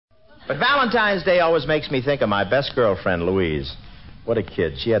But Valentine's Day always makes me think of my best girlfriend, Louise. What a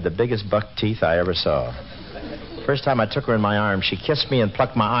kid. She had the biggest buck teeth I ever saw. First time I took her in my arms, she kissed me and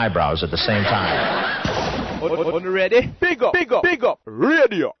plucked my eyebrows at the same time. On ready? Big up,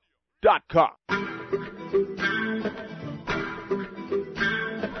 radio.com.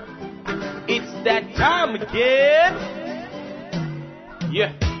 It's that time again.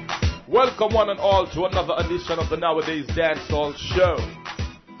 Yeah. Welcome one and all to another edition of the Nowadayz Dancehall show.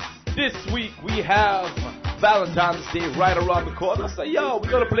 This week we have Valentine's Day right around the corner. So, yo,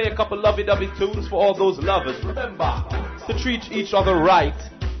 we're going to play a couple lovey-dovey tunes for all those lovers. Remember to treat each other right,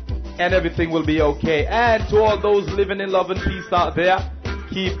 and everything will be okay. And to all those living in love and peace out there,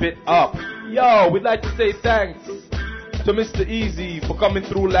 keep it up. Yo, we'd like to say thanks to Mr. Easy for coming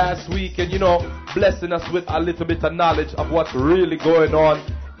through last week and, blessing us with a little bit of knowledge of what's really going on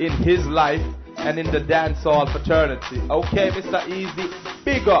in his life and in the dancehall fraternity. Okay, Mr. Easy,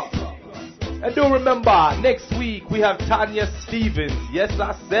 big up. And do remember, next week we have Tanya Stevens. Yes,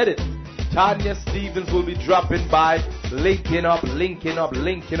 I said it. Tanya Stevens will be dropping by, linking up with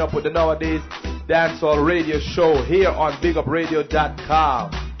the Nowadayz Dancehall radio show here on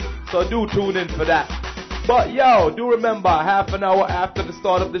bigupradio.com. So do tune in for that. But yo, do remember, half an hour after the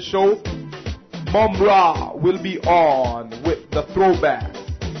start of the show, Mumbra will be on with the throwback.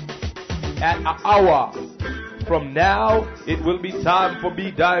 At an hour from now, it will be time for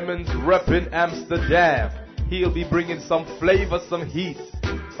B Diamonds repping Amsterdam. He'll be bringing some flavor, some heat.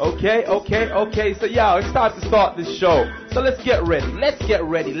 Okay. So yeah, it's time to start this show. So let's get ready.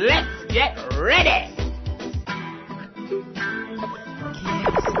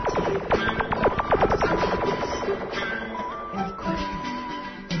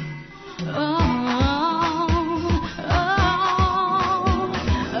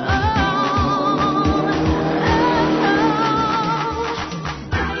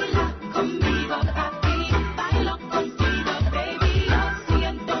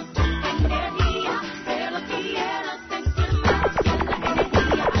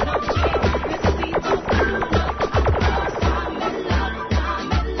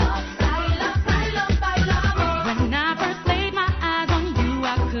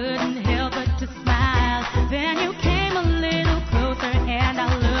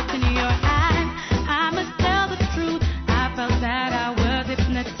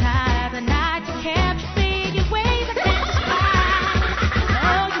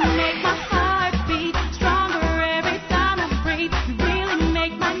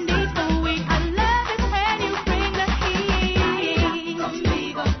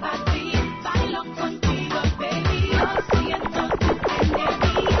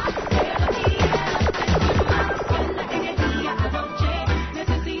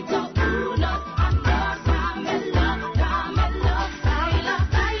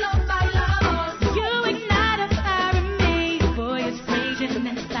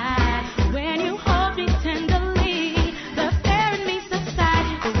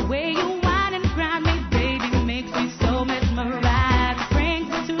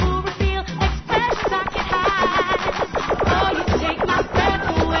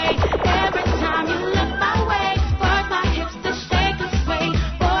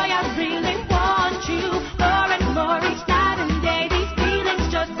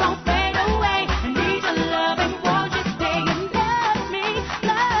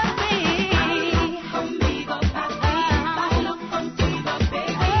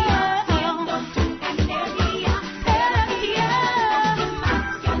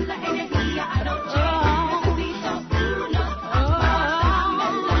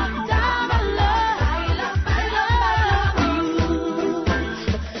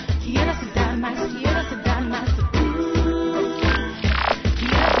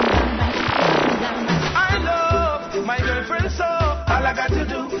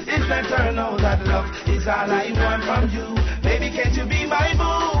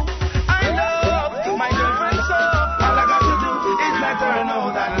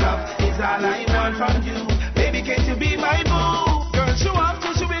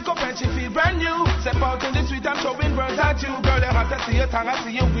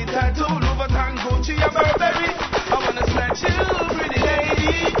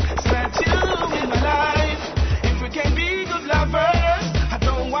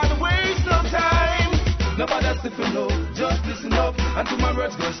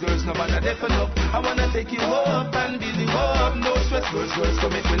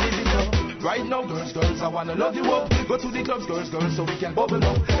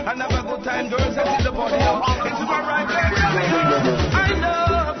 I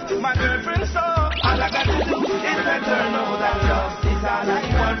love my girlfriend so. All I got to do is let her know that love is all I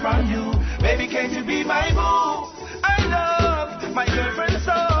want from you. Baby, can't you be my boo? I love my girlfriend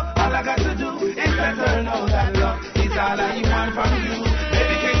so. All I got to do is let her know that love is all I want from you.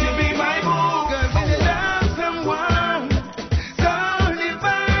 Baby, can't you be my boo? Cause when you love someone so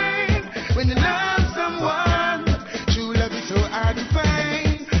divine, when you love someone, true love is so hard to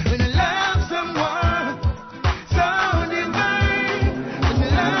find. When you love someone so divine, when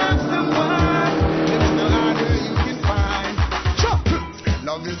you love someone, it's no harder you can find. Sure.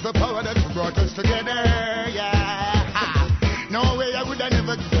 Love is the power that brought us together, yeah. No way I would have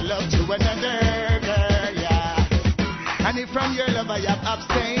never give love to another girl, yeah. And if from your love I have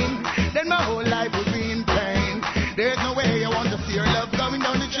abstained, then my whole life would be in pain. There's no way I want to see your love going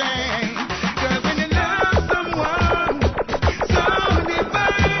down the drain. Girl, when you love someone so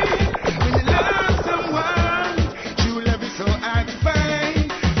divine, when you love someone, true love is so hard to find.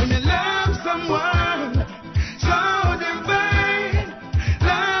 When you love someone so divine,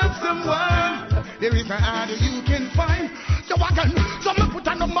 love someone, there is no harder you can find. So again, so me put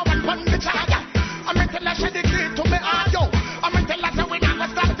a number one on the charger. I mean tell her she the key to me heart, yo. I mean tell her say we never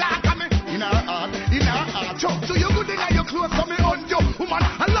stop talking me. In her heart, yo. So you good in your clothes, so me on you. Woman,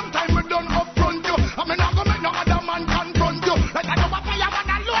 a long time we done up front you. I mean not gonna make no other man confront you. Like I know a fireman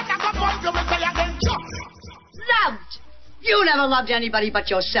alone, I go burn you. Me say again, yo. Loved. You never loved anybody but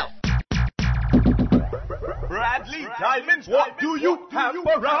yourself. Bradley Diamonds, what do you have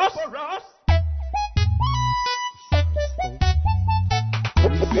for us?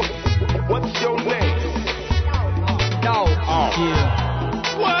 What's your name? No.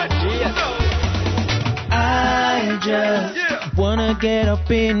 Yeah. What? Yeah. I just wanna get up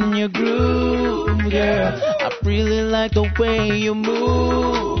in your groove, girl. I really like the way you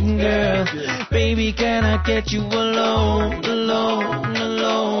move, girl. Baby, can I get you alone, alone,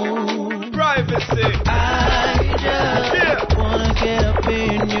 alone? Privacy. I just wanna get up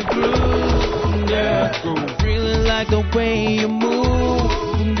in your groove, girl. I really like the way you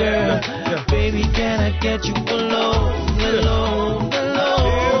move, girl. Baby, can I get you alone, alone,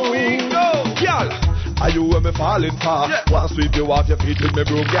 alone? Here we go, y'all. Are you where me falling for? Want sweep you off your feet with me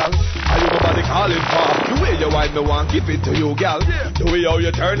broom, gal. Are you nobody calling for? The way you wind me want give it to you, gal. The way how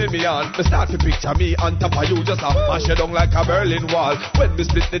you turning me on, me start to picture me on top of you, just a mash you down like a Berlin Wall. When me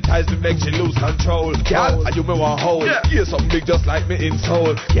split the ties, me make you lose control, gal. Are you me want hold? You're something big just like me in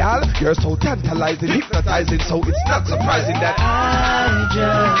soul, gal. You're so tantalizing, hypnotizing, so it's not surprising that I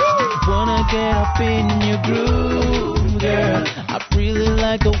just wanna get up in your groove, girl. I really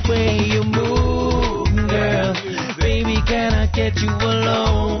like the way you move, girl. Baby, can I get you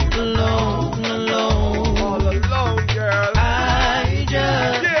alone, alone, alone? all alone, girl. I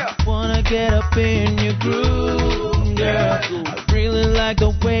just wanna get up in your groove, girl. I really like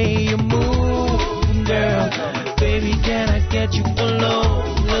the way you move, girl. Baby, can I get you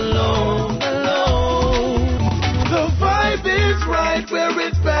alone, alone, alone? The vibe is right where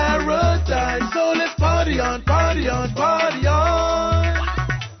it's paradise. So let's party on, party on, party on.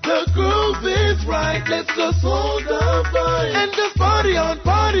 The groove is right, let's just hold the vibe and just party on,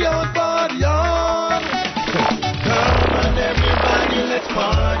 party on, party on. Come on everybody, let's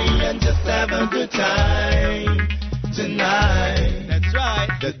party and just have a good time tonight. That's right.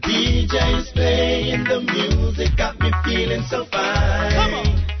 The DJ's playing the music, got me feeling so fine. Come on.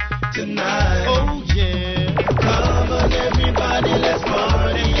 Tonight. Oh yeah. Come on everybody, let's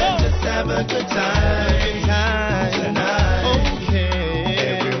party and just have a good time tonight.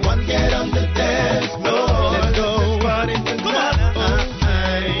 Okay. Everyone get on the dance floor. Let's go. Let's party tonight.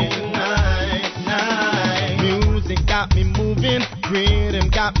 Music got me moving, rhythm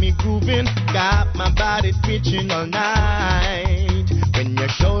got me grooving, got my body twitching all night. When your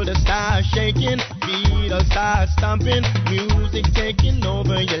shoulders start shaking, feet all start stomping, music taking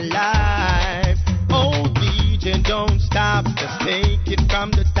over your life. Oh DJ, don't stop, just take it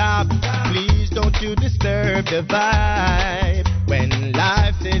from the top. Please don't you disturb the vibe. When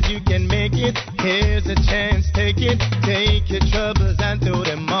life says you can make it, here's a chance, take it. Take your troubles and throw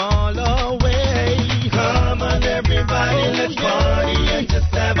them all away. Come on everybody, let's party and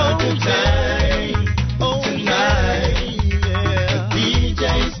just have a good time tonight. The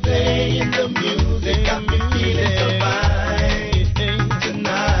DJ's playing the music, got me feeling so fine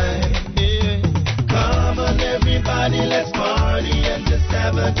tonight. Come on everybody, let's party and just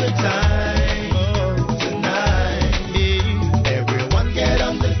have a good time tonight. Everyone get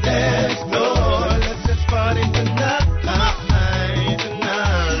on the dance floor, let's just party tonight.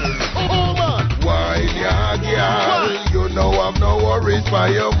 Wine, yeah, girl. You know I've no worries by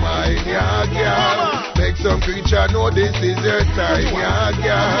your mind, yeah, girl. Make some creature know this is your time, yeah,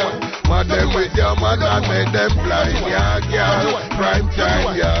 girl. Mad them with your man and make them blind, yeah, girl. Prime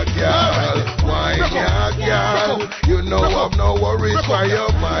time, yeah, girl. Wine, yeah, girl. You know I've no worries for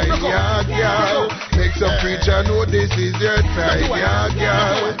your mind, yeah, girl. Make some preacher know this is your time, yeah,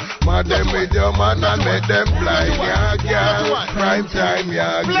 girl. Mad them with your man and make them blind, yeah, girl. Prime time,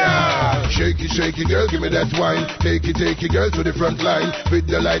 yeah, girl. Shake it, girl, give me that wine. Take it, girl, to the front line. With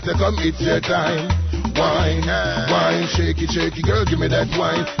the lighter come, it's your time. Wine, wine, shake it, girl, give me that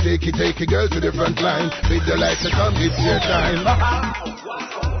wine. Take it, girl, to the front line. With the lights to come, it's your time.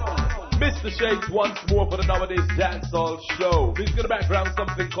 Mr. Shakes once more for the Nowadayz Dancehall show. He's gonna background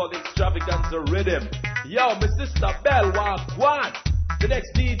something called Extravaganza Rhythm. Yo, my sister Belle, walk one. The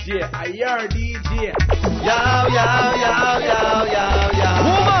next DJ, I hear DJ.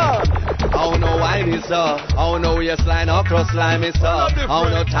 Woman! Oh no wine is oh no waistline or cross line is oh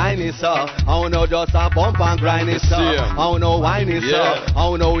no tiny oh no just a bump and grind is oh no wine is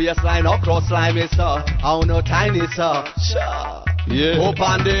oh no waistline or cross line is oh no tiny sure. Yeah. Up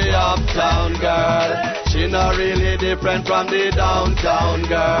on the uptown girl, she not really different from the downtown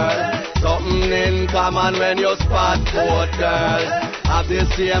girl. Something in common when you spot both girls. Have the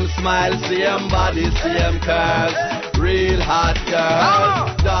same smile, same body, same curves. Real hot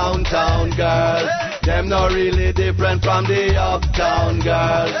girls, downtown girls. Them not really different from the uptown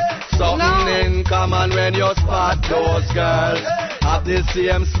girls. Something in common when you spot those girls. Have the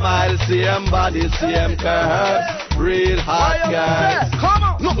same smile, same body, same curves. Real hot girls. Come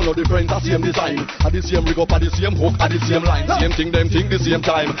on. Nothing no different, the same design. At the same rig up, at the same hook, at the same line. Same thing, them think the same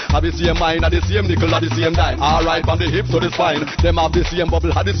time. At the same mind, at the same nickel, at the same dime. Alright, from the hips to the spine. Them have the same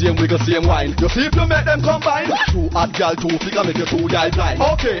bubble, at the same wiggle, same wine. You see if you make them combine. Two hot girl, two figure, make you two guy blind.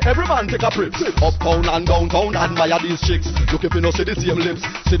 Okay, every man take a trip. Uptown and downtown, admire these chicks. Look if you know, see the same lips,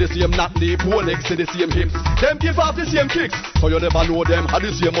 see the same knot lip, poor legs, see the same hips. Them give off the same kicks. So you never know them, had the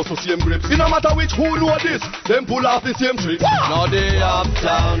same muscle, same grips. It no matter which, who know this, them pull off the same trick. Now the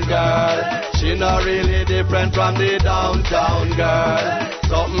uptown girl, she not really different from the downtown girl.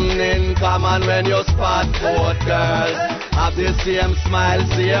 Something in common when you spot both girls. Have the same smile,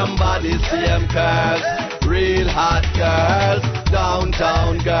 same body, same curves. Real hot girls,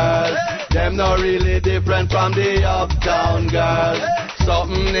 downtown girls. Them not really different from the uptown girls.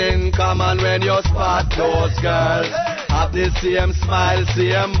 Something in common when you spot those girls. Have the same smile,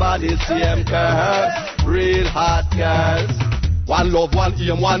 same body, same curves. Real hot girls. One love, one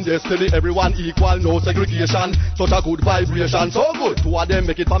aim, one destiny. Everyone equal, no segregation. Such a good vibration, so good. Two of them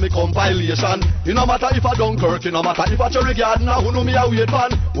make it for me compilation. It no matter if I Dunkirk, it no matter if I Cherry Garden. Who know me a wait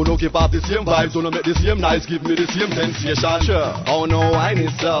fan? Who no give off the same vibes? Who no make the same nice? Give me the same sensation. Sure. Oh no wine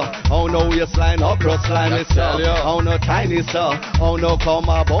is oh no waistline or cross line is oh no tiny oh no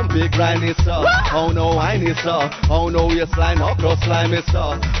come a bumpy grind is oh no wine is oh no waistline or cross line is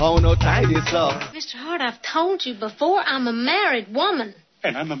oh no tiny Mr. Hart, I've told you before, I'm a married woman.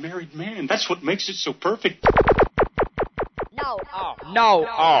 And I'm a married man. That's what makes it so perfect. No. Oh. No.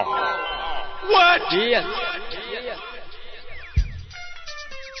 Oh. What? Yes.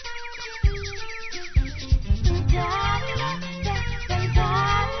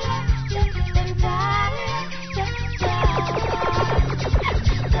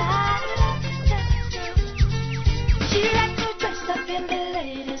 She likes to dress up in the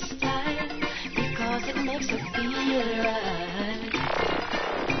latest style because it makes her feel right.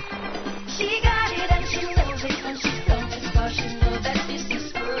 She got it and she knows it and she flaunts it, but she knows that this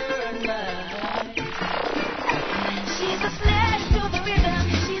is her night. She's a slash to the rhythm,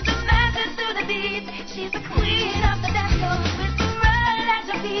 she's a master to the beat, she's the queen of the dance floor with the run at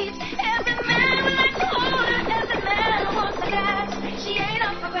her feet. Every man would like to hold her, every man wants to dance. She ain't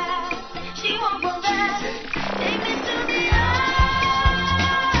up for grabs, she won't go back. Take me to the altar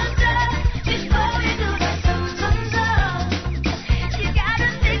before we do the zum-zum-zum. You gotta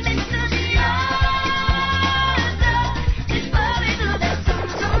take me to the altar before we do the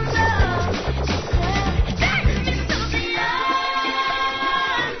zum-zum-zum. She said, take me to the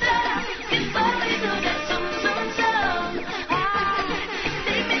altar before we do the zum-zum-zum.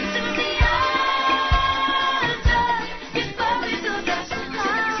 Take me to the altar before we do the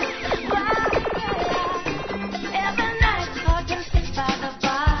Every night, Sergeant sits by the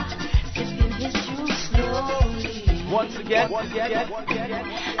bar, sipping his juice slowly. Once again.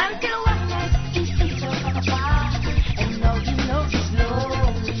 Until one night he sees her from afar, and no, he knows she's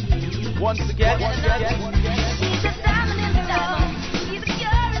lonely. Once again. She's a diamond in the rough. She's a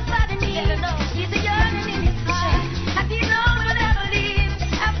curious body need. She's a yearning in his heart. And he knows will never leave.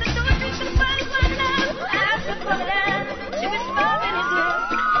 After 2 or 3 trips, buddy, one night, after for land, she was smoking his head.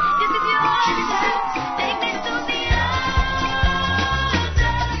 This is your chance. Take me to the altar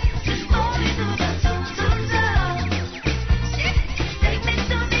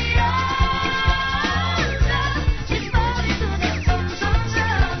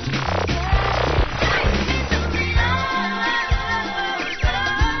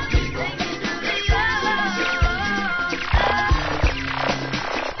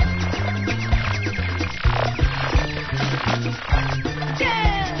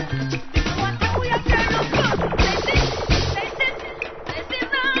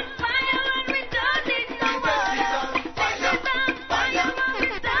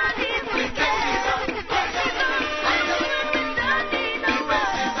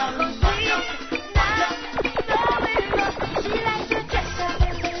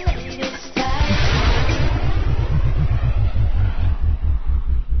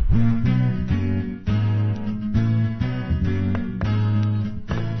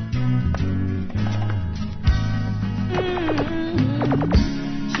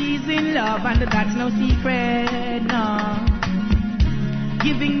love and that's no secret, no.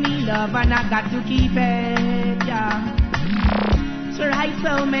 Giving me love and I got to keep it, yeah. So write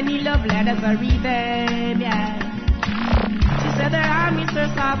so many love letters, I read them, yeah. She said there are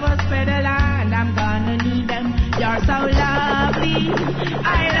Mr. Savos Pedala and I'm gonna need them. You're so lovely,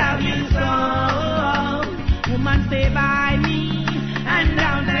 I love you so. Woman, stay by me and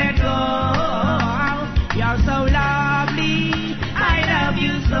don't let go. You're so lovely, I love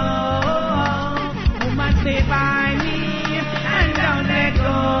you so. Woman, stay by me and don't let go.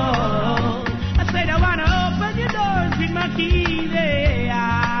 I said I wanna open your doors with my key, yeah.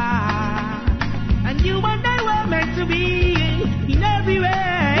 And you and I were meant to be in every way.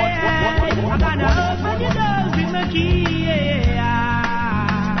 I'm gonna open your doors with my key, yeah.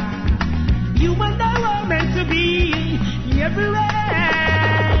 You and I were meant to be in every way.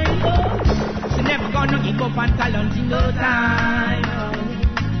 She never gonna give up and talent in no time.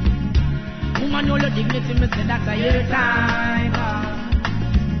 Woman, know your dignity, me say that's a your time.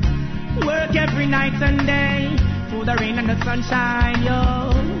 Work every night and day, through the rain and the sunshine,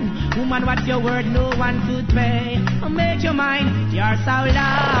 yo. Woman, what's your word? No one could pay. Make your mind, you're so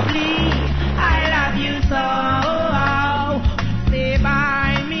lovely. I love you so. Stay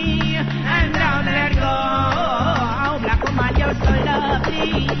by me and don't let go. Black woman, you're so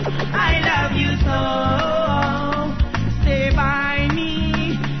lovely. I love you so. Stay by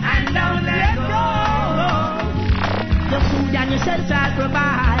me and don't let go. The food and your shelter I'll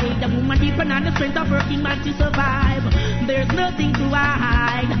provide. The woman deepen and the strength of working man to survive. There's nothing to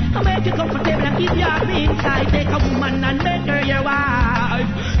hide. I'll make you comfortable and keep you up inside. Take a woman and make her your wife.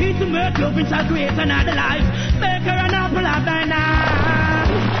 It's to make love inside, create another life. Make her an apple of thine eye.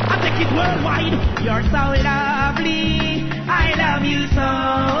 I take it worldwide. You're so lovely. I love you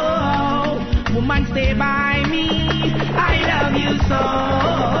so. Woman, stay by me. I love you so.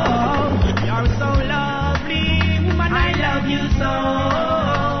 You're so lovely. Woman, I love you so.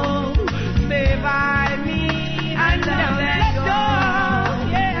 Stay by me and don't let go.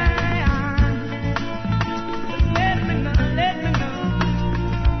 Yeah. Let me know, let me know.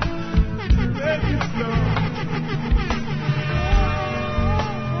 Let me know.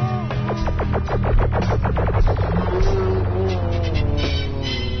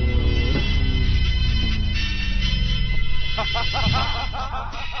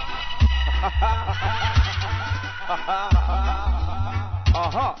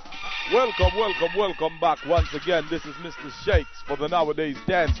 Welcome back once again. This is Mr. Shakes for the Nowadayz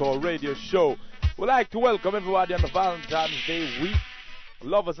Dancehall radio show. We'd like to welcome everybody on the Valentine's Day week.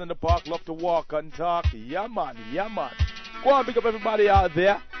 Lovers in the park, love to walk and talk. Yeah man, yeah man. Go and pick up everybody out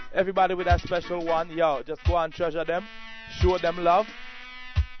there. Everybody with that special one. Yo, just go and treasure them. Show them love.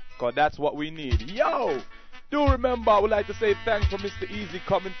 Cause that's what we need. Yo! Do remember, I would like to say thanks for Mr. Easy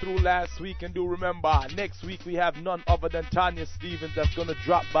coming through last week. And do remember, next week we have none other than Tanya Stevens that's going to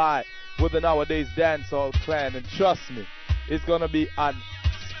drop by with the Nowadayz Dancehall clan. And trust me, it's going to be a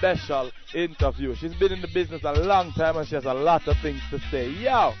special interview. She's been in the business a long time and she has a lot of things to say.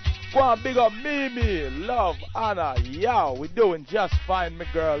 Yo, go on, big up Mimi, Love, Anna. Yo, we doing just fine, my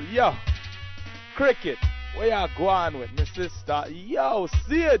girl. Yo, Cricket, where y'all going with, my sister? Yo,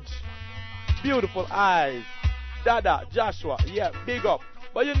 Sage, beautiful eyes. Dada, Joshua, yeah, big up.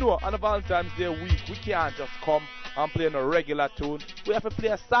 But you know, on the Valentine's Day week, we can't just come and play a regular tune. We have to play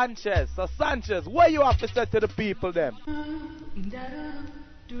a Sanchez. So Sanchez, what you have to say to the people then?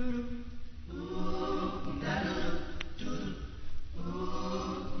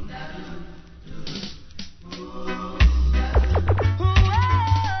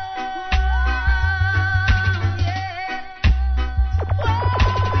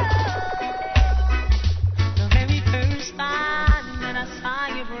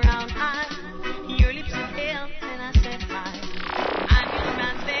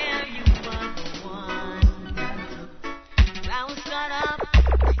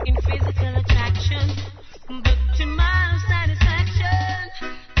 In physical attraction,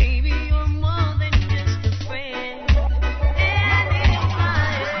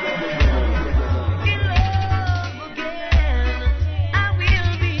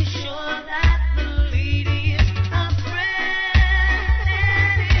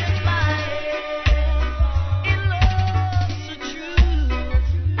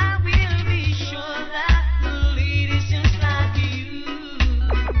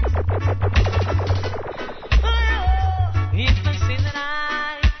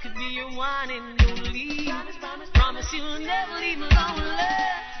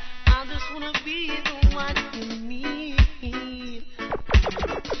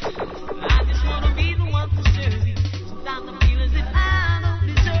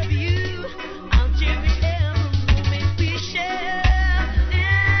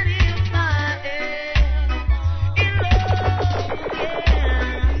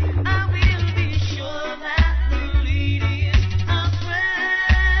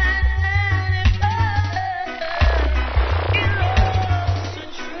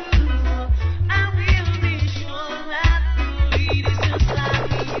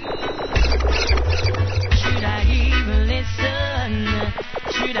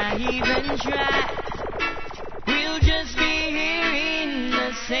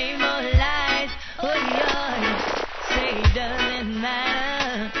 same old lies. Oh, yeah. Say it doesn't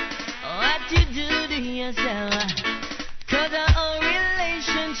matter what you do to yourself. Cause our whole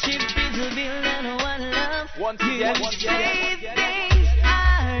relationship is built on one love. You say things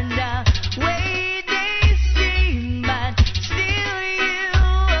aren't the way they seem, but still you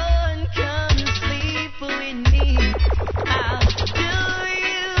won't come sleep with me. How do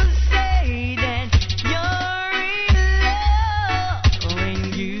you say that you're in love when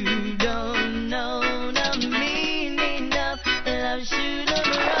you don't know the meaning of love? Should have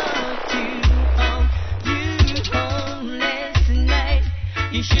brought you home last night.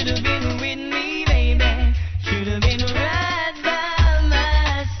 You should have been with me, baby. Should have been right by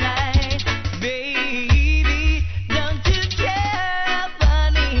my side, baby. Don't you care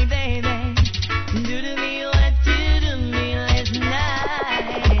about me, baby? Do to me what you do me last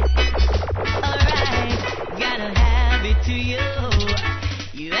night. Alright, gotta have it to you.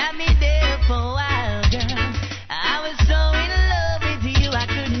 You had me there for a while, girl. I was so in love with you, I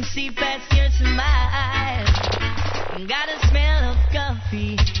couldn't see past your smile. Got a smell of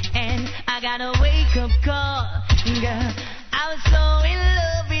coffee and I got a wake-up call, girl. I was so in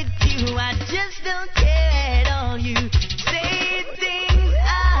love with you, I just don't care at all. You say things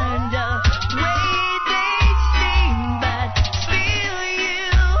aren't the way they seem, but still you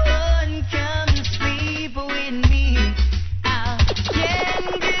won't come sleep with me. How can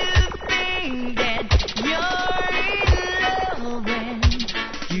you think that you're in love when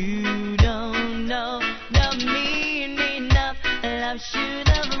you don't know the meaning of love? Should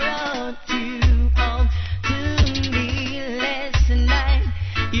have brought you home to me last night.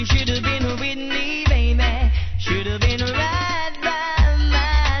 You should have been with me, baby. Should have been right by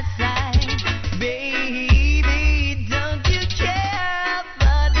my side, baby. Don't you care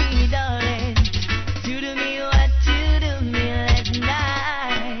about me, darling? Do to me what you do me last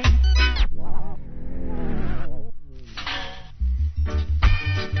night.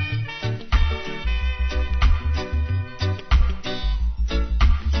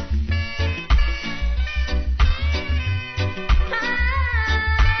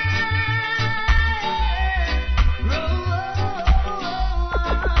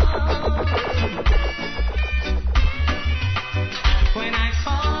 When I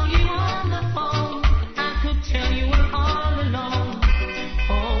call you on the phone, I could tell you were all alone.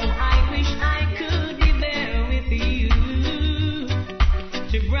 Oh, I wish I could be there with you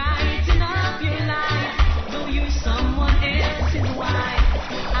to brighten up your life. Though you're someone else's wife,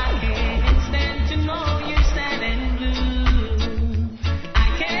 I can't stand to know you're sad and blue. I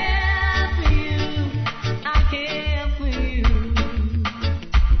care for you, I care for you.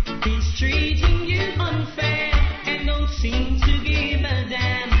 He's treating you unfair and don't seem to give a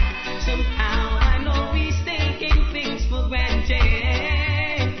damn. Somehow I know he's taking things for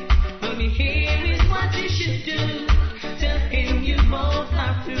granted. But me here is what you should do. Tell him you both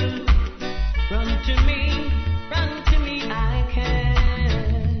are through. Run to me, I care.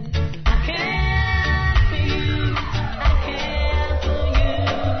 I care for you, I care for you.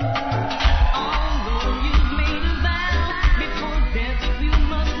 Although you've made a vow, before death you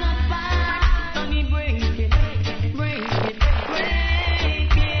must not bow. Honey, break it, break it,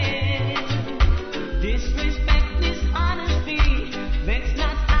 break it. Disrespect, dishonesty, that's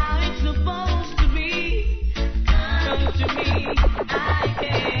not how it's supposed to be. Come to me, I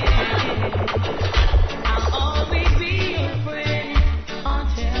care. I'll always be your friend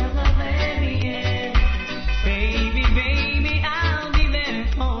until the very end. Baby, baby, I'll be there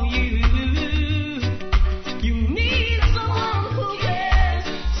for you. You need someone who cares,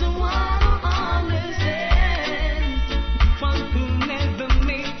 someone who understands, one who never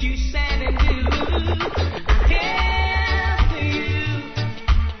make you sad and blue. I care for you.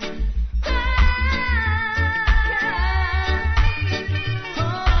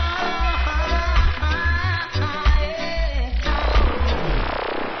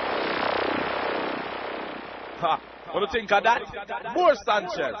 Ha! What do you think of that? More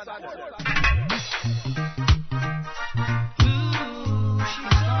Sanchez.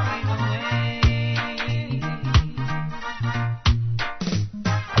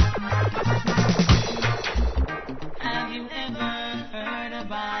 Have you ever heard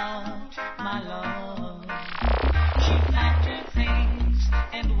about my love? She packed her things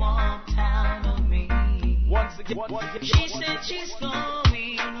and walked out of me. Once again, She said she's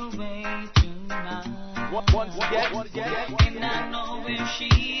going away tonight. once again, And I know where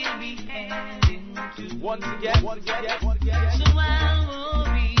she'll be heading to. once again. So I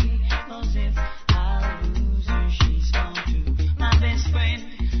worry, 'cause if I lose her, she's gone to my best friend.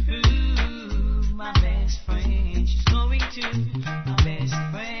 Ooh, my best friend. She's going to my best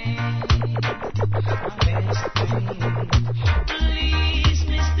friend.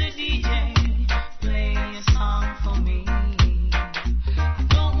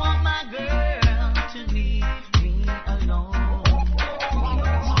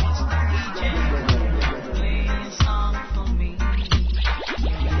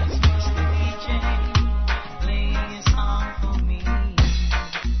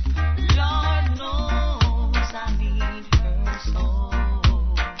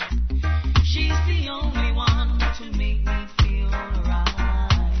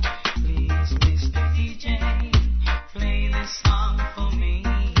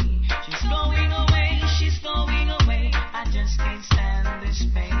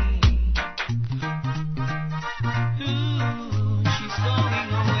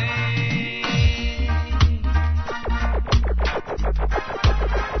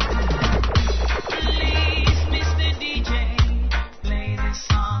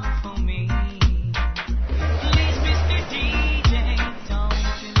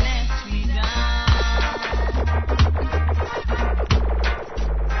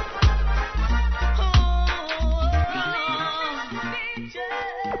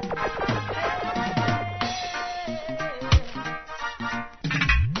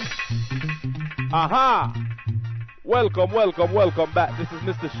 Aha! Welcome back. This is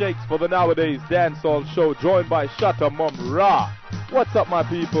Mr. Shakes for the Nowadayz Dancehall Show, joined by Shatta Mum Ra. What's up, my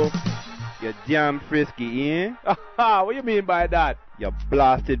people? You're damn frisky, Ian. Aha! What you mean by that? You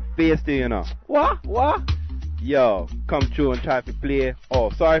blasted feisty, you know. What? Yo, come true and try to play. Oh,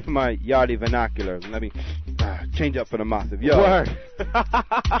 sorry for my yardie vernacular. Let me change up for the massive. Yo, Word.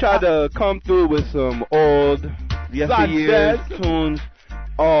 try to come through with some old yesteryear tunes.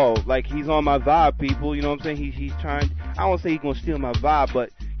 Oh, like he's on my vibe, people. You know what I'm saying? He's trying. I don't say he's gonna steal my vibe, but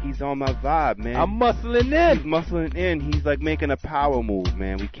he's on my vibe, man. I'm muscling in. He's muscling in. He's like making a power move,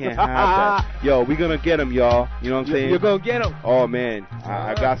 man. We can't have that. Yo, we gonna get him, y'all. You know what I'm saying? You're gonna get him. Oh, man.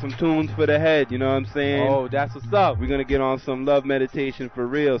 I got some tunes for the head. You know what I'm saying? Oh, that's what's up. We're gonna get on some love meditation for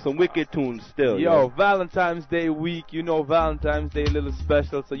real. Some wicked tunes still. Yo, Valentine's Day week. You know Valentine's Day a little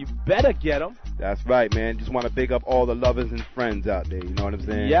special, so you better get them. That's right, man. Just want to big up all the lovers and friends out there. You know what I'm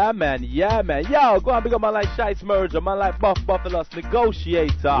saying? Yeah, man. Yo, go on, big up my like Shice Merger, my like Buff Buffalo's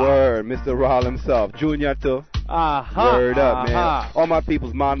Negotiator. Word, Mr. Rahl himself. Junior too. Word up, man. All my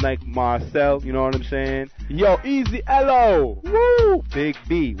people's mom like Marcel, you know what I'm saying? Yo, Easy L.O. Woo! Big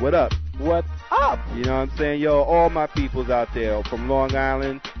B, what up? What up? You know what I'm saying? Yo, all my peoples out there, from Long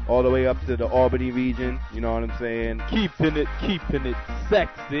Island all the way up to the Albany region, you know what I'm saying? Keeping it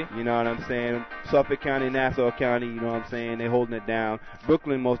sexy. You know what I'm saying? Suffolk County, Nassau County, you know what I'm saying? They holding it down.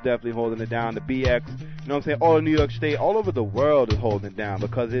 Brooklyn most definitely holding it down. The BX, you know what I'm saying? All of New York State, all over the world is holding it down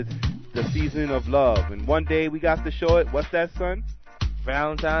because it's the season of love. And one day we got to show it. What's that, son?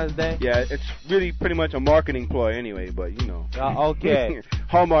 Valentine's Day? Yeah, it's really pretty much a marketing ploy anyway, but you know. Okay.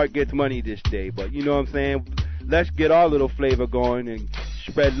 Hallmark gets money this day, but you know what I'm saying? Let's get our little flavor going and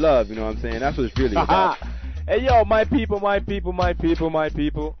spread love, you know what I'm saying? That's what it's really about. Hey, yo, my people.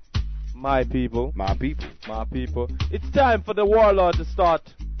 It's time for the warlord to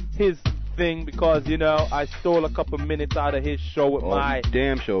start his thing because, you know, I stole a couple minutes out of his show with my...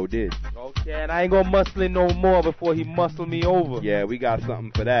 damn show did. Okay, and I ain't gonna muscle in no more before he muscle me over. Yeah, we got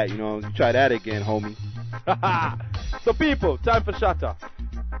something for that, you know. Try that again, homie. So, people, time for Shatta.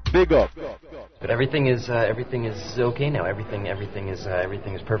 Big up. But everything is okay now. Everything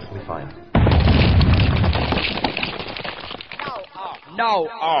is perfectly fine. No.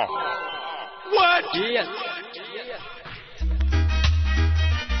 What? Yes.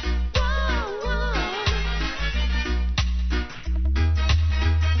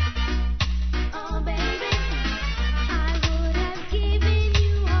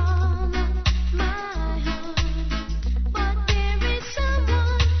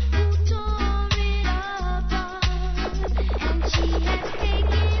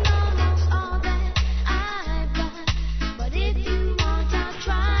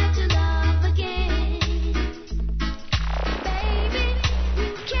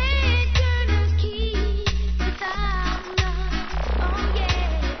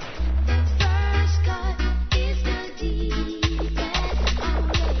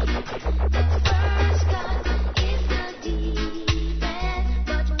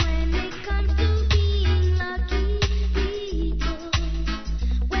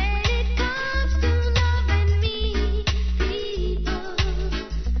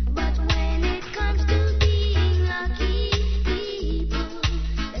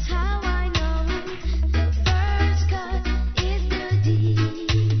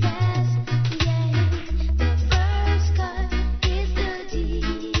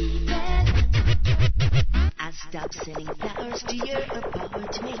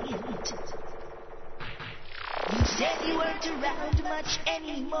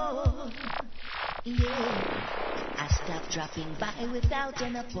 Dropping by without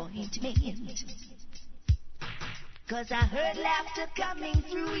an appointment, 'cause I heard laughter coming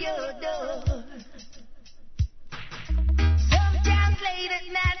through your door. Sometimes late at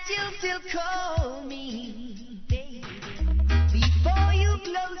night you'll still call me, baby, before you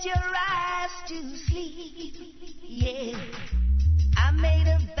close your eyes to sleep. Yeah, I made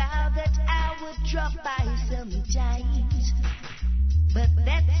a vow that I would drop by sometimes, but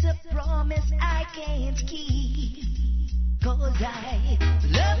that's a promise I can't keep. 'Cause I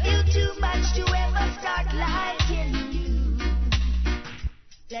love you too much to ever start liking you.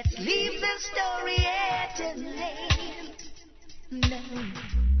 Let's leave the story at an end. No,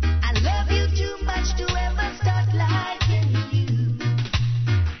 I love you too much to ever start liking you.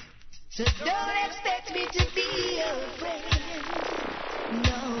 So don't expect me to be your friend.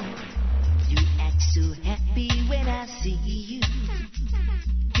 No, you act so happy when I see you,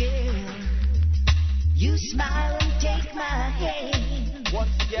 girl. You smile and take my hand.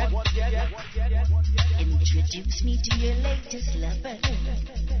 What's Introduce me to your latest lover.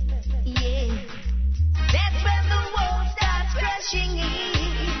 Yeah. That's when the world starts crashing in.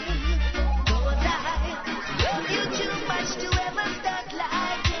 'Cause I love you too much to ever start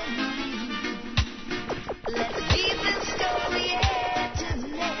liking you. Let's leave this story here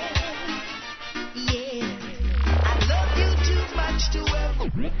tonight. Yeah. I love you too much to ever.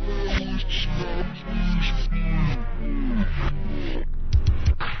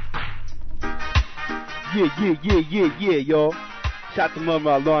 Yeah, y'all. Shout to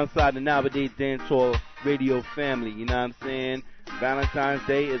Mama alongside the Nowadayz Dancehall radio family, you know what I'm saying? Valentine's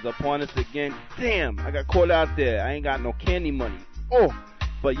Day is upon us again. Damn, I got caught out there. I ain't got no candy money. Oh,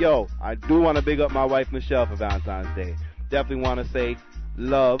 but yo, I do want to big up my wife Michelle for Valentine's Day. Definitely want to say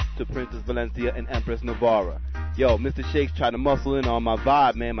love to Princess Valencia and Empress Navarra. Yo, Mr. Shakes tried to muscle in on my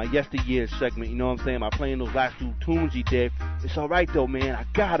vibe, man, my yesteryear segment, you know what I'm saying? By playing those last two tunes he did. It's alright though, man. I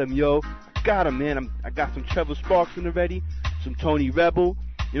got him, yo. Got him, man. I got some Trevor Sparks in already, some Tony Rebel,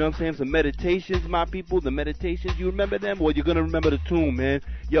 you know what I'm saying, some meditations, my people, the meditations, you remember them? Well, you're gonna remember the tune, man.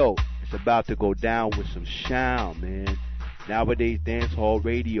 Yo, it's about to go down with some sound, man. Nowadayz Dancehall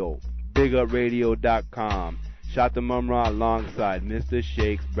Radio, BigUpRadio.com. Shout to Mumra alongside Mr.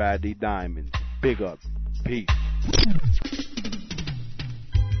 Shakes, Bradley Diamond. Big up. Peace.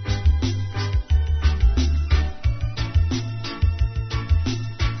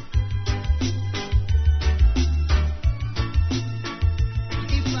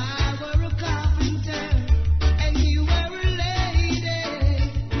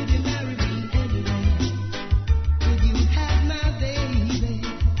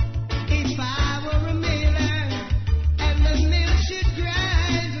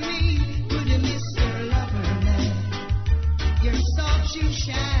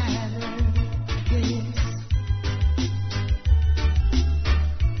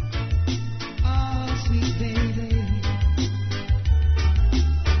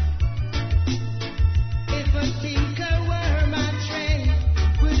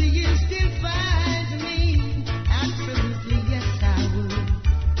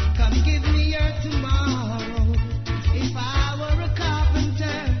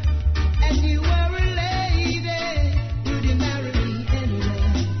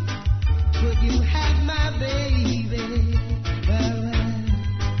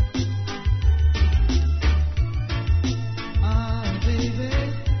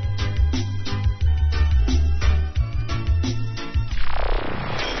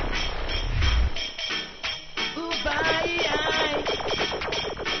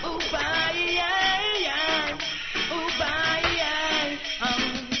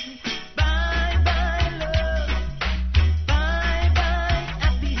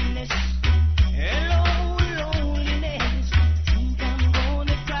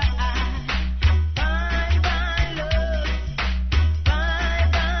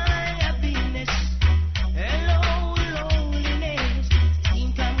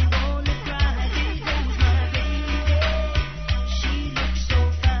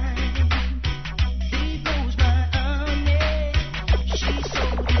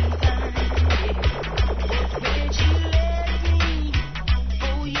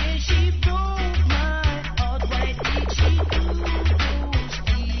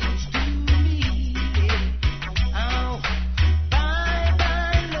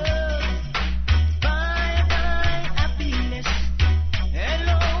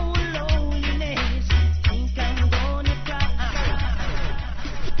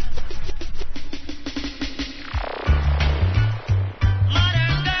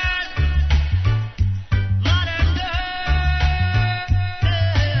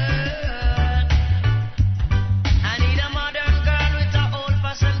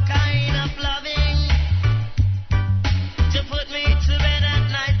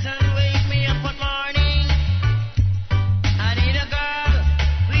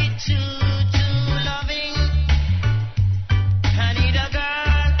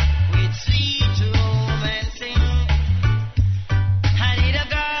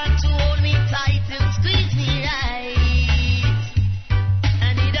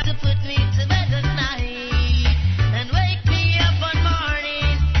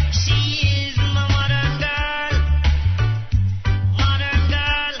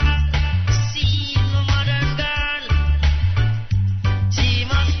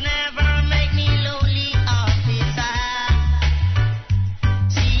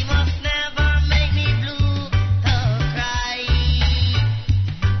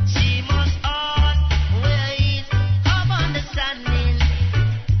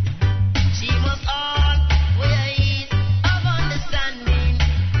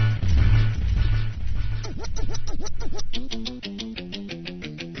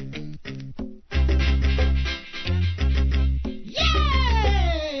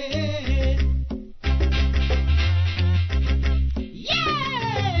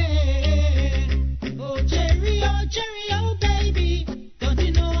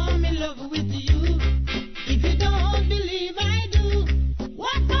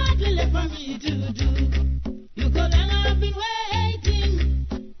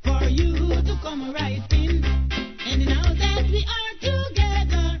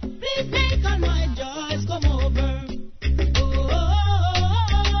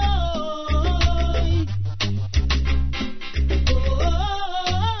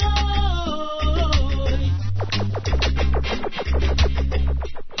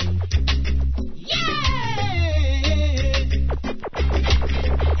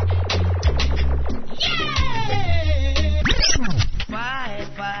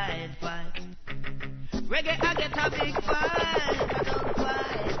 Reggae, I get a big fight.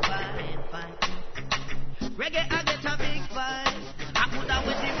 Reggae, I get a big fight. I could have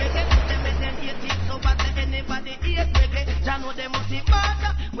with the reggae, them make them hate it so bad that anybody hate reggae. Jah know them must be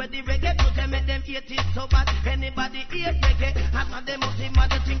mad. Where the reggae put them make them hate it so bad anybody hate reggae. And them must be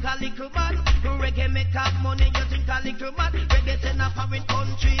mad, you think a little bad. Reggae make up money, you think a little bad. Reggae send a foreign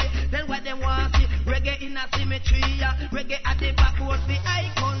country, then why them want see reggae in a cemetery? Reggae at the back was the high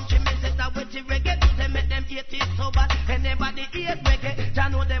country. Me say that with the reggae put them make them hate it so bad anybody hate reggae. Jah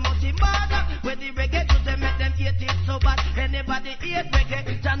know them must be mad. Where the reggae put them make them hate it so bad anybody hate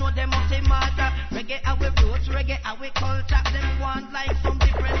reggae. Jah know them must be mad. Reggae our roots, reggae our culture. Them want like some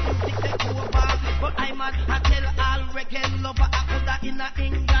different music take over. But I'm mad, I tell all reggae lover I coulda in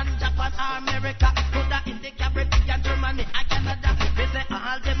England, Japan, or America, coulda in the Caribbean, Germany, or Canada. They say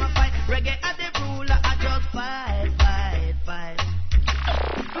all them a fight. Reggae are the ruler, I just fight.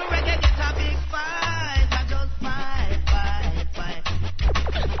 Reggae get a big fight, I just fight.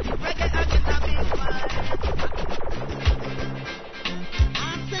 Reggae I get a big fight. I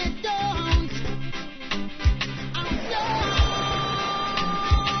said don't,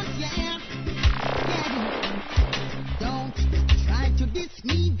 yeah. Don't try to diss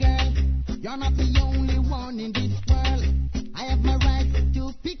me, girl. You're not the only one in this world. I have my right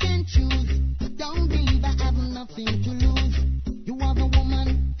to pick and choose. Don't believe I have nothing to lose. You are the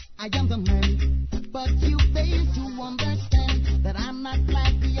woman, I am the man. But you fail to understand that I'm not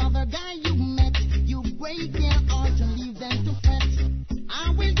like the other guy you met. You break their heart and leave them to fret. I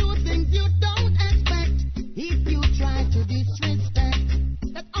will do things you don't expect if you try to disrespect.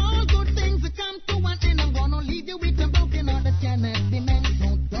 That all good things will come to an end. I'm gonna leave you with a broken heart that cannot be mended.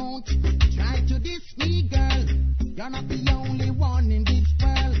 So don't try to diss me, girl. You're not the only one in this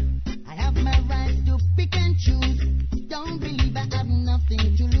world. I have my right to pick and choose. Don't believe I have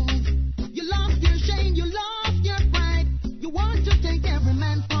nothing to lose. You lost your shame, you lost your pride. You want to take every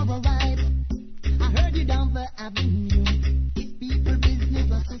man for a ride. I heard you down the avenue. It's people business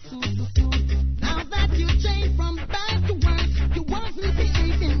was so. Now that you changed from bad to worse, you wasn't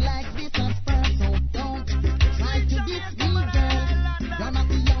behaving like this at first. So don't try to diss me, girl. You're not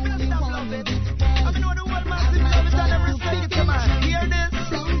the only one in this world. I know the world must be loving and respect you, man. Hear this?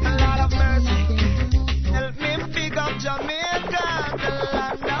 A lot of mercy. Help me pick up Jamaica, the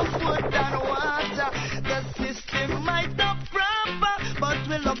land of food and water. The system might not proper, but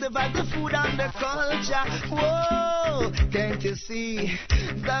we love the vibe, the food and the culture. Whoa, can't you see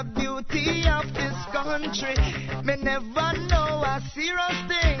the beauty of this country? Me never know a serious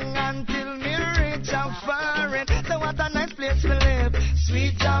thing until me reach a foreign. So what a nice place to live.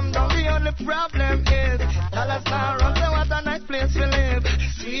 Sweet jam down, the only problem is dollars not run. So what a nice place to live.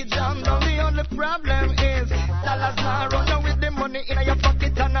 Sweet jam down, the only problem is dollars not run. Now with the money in your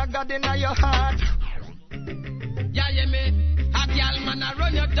pocket and a God in your heart. Yeah, yeah, me. A gal man a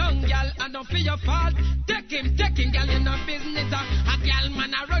run your down, gal, and don't feel your fault. Take him, gal, you no business. A gal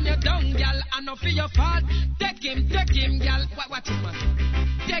man a run your down, gal, and don't feel your fault. Take him, gal. What you man?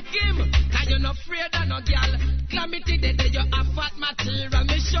 Take him, cause you no afraid of no gal. Calamity day you have fat material.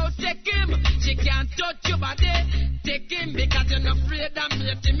 Me show take him, she can't touch your body. Take him because you no afraid of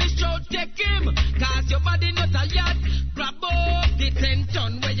me. Me show take him, cause your body not a yacht. Grab up the 10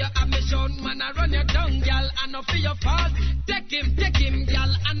 ton where you have me show. Man a run your down, gal, and don't feel your fault. Take him,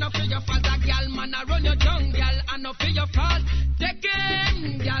 gal, and not for your fault. A gal, man, I run your tongue, gal, and not for your fault. Take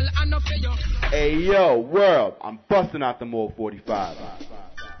him, gal, and not for your. Hey, yo, world, I'm busting out the Mode 45.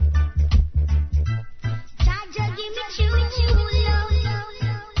 Jaja, give me choo,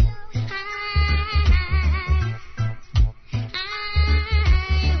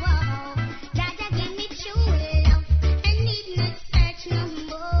 Jaja, give me choo, love. I need not search no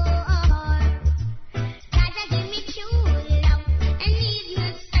more. Jaja, give me choo, love. I need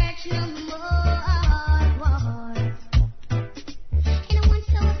not search no more. And I want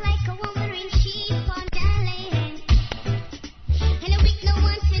souls like a woman in sheep on the land. And I with no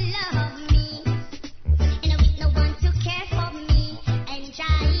one to love me. And I with no one to care for me.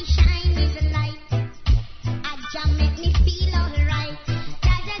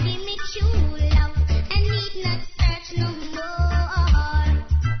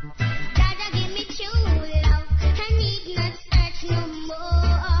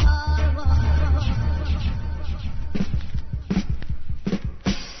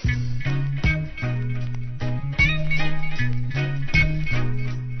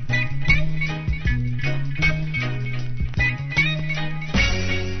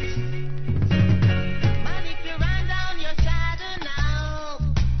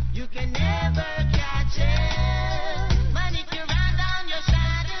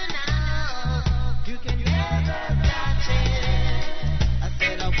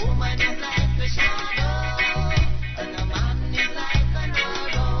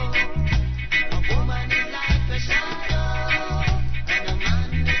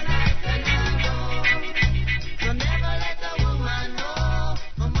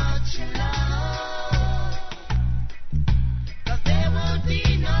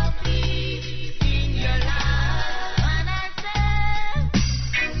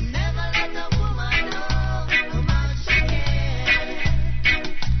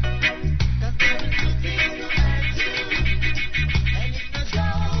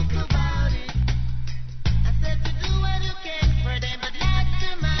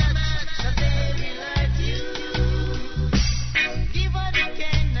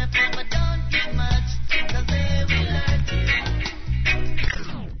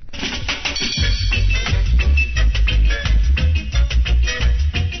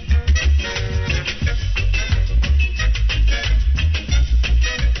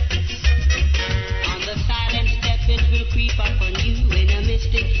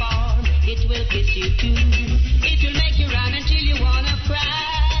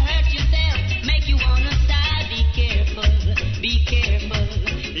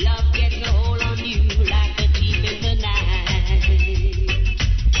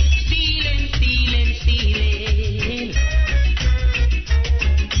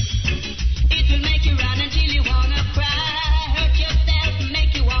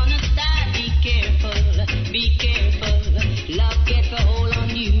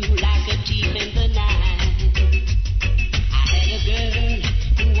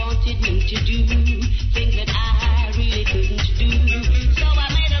 to do things that I really couldn't do. So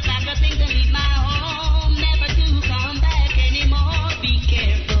I made a pack of things to leave my home, never to come back anymore. Be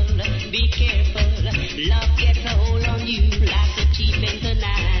careful, be careful. Love gets a hold on you like a thief in the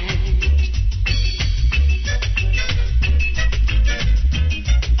night.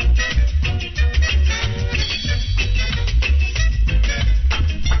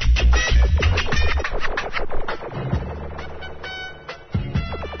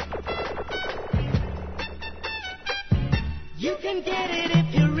 You can get it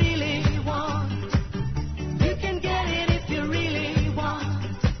if you really want. You can get it if you really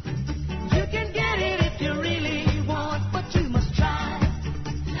want. You can get it if you really want. But you must try,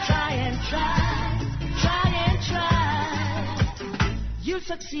 try and try, try and try. You'll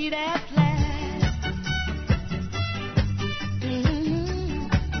succeed at last.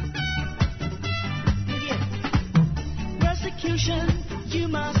 Yeah. Persecution you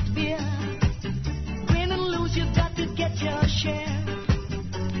must fear. Win and lose, you've got to get your share.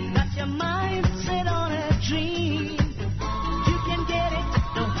 Got your mind set on a dream. You can get it,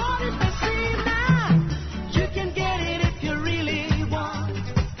 the hard it may seem now. You can get it if you really want.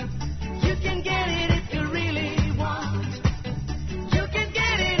 You can get it if you really want. You can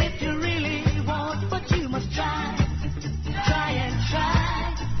get it if you really want. But you must try, try and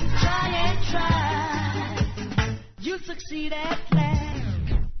try, try and try. You'll succeed at last.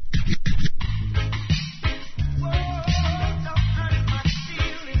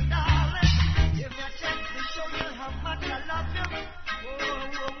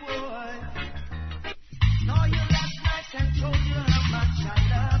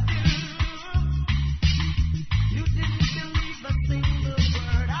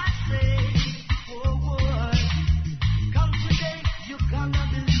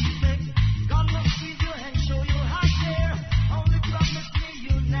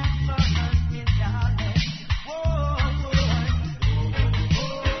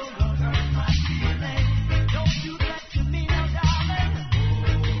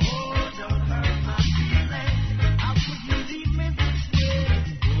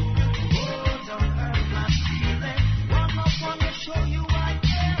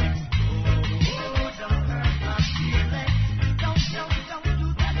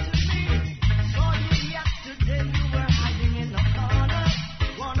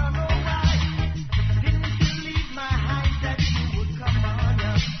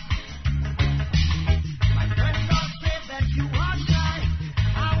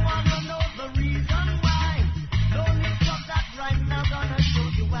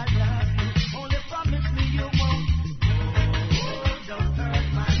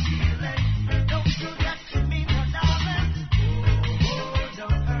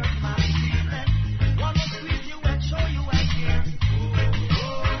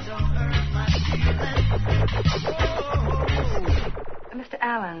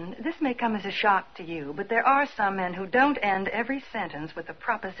 This may come as a shock to you, but there are some men who don't end every sentence with a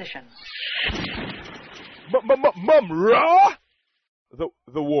proposition. Raw?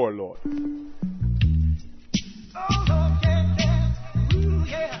 The warlord.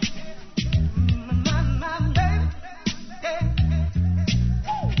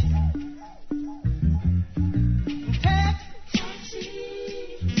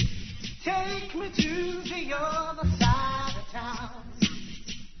 Take me to the other side of town.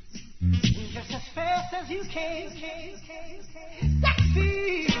 Just as fast as you can.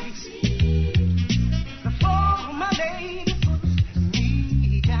 Taxi! Before my lady puts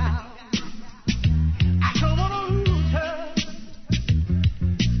me down. I don't want to lose her.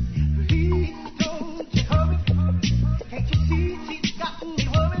 Please don't you hurry. Can't you see she's got me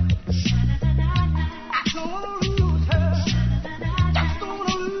worried? I don't want to lose her. Just don't want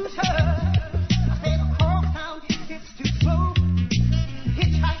to lose her. I said the call sound it's too slow.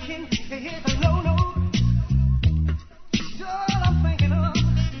 Hitchhiking is a no-no. All I'm thinking of,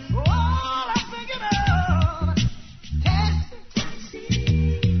 oh,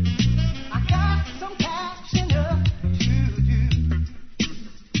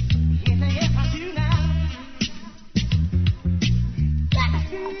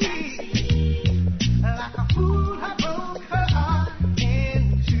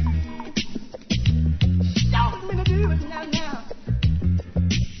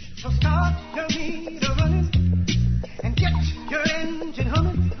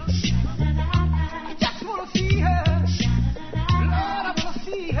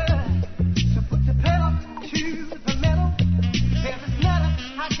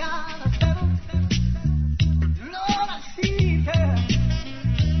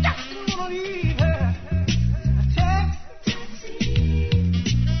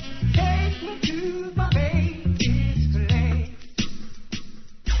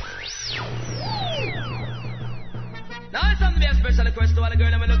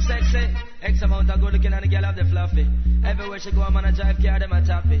 out a good looking and the girl have the fluffy. Everywhere she go, I'm on a drive car, them a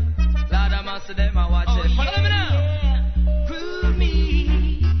tap it. Lord, I'm a them a watch it. Follow me now. Groove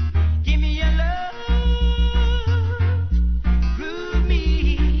me, give me your love. Groove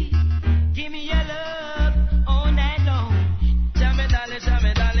me, give me your love all night long. Show me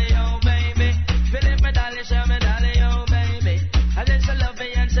dolly, oh baby. Feel it, me dolly, show me dolly, oh baby. And then she love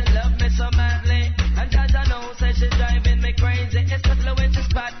me and she love me so madly. And as I know, say she's driving me crazy. Especially when she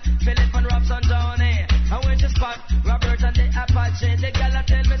spot Philip and Robson Johnny. And when she spot Robert and the Apache. The girl a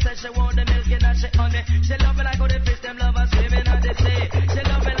tell me say she want the milk and she honey. She love me like how the fish them love her swimming on the sea. She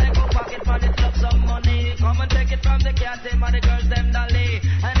love me like how pocket for the club some money. Come and take it from the cat team and the girls them dolly.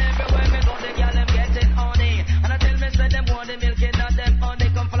 And everywhere me go the girl them getting honey. And I tell me say them want the milk and not them honey.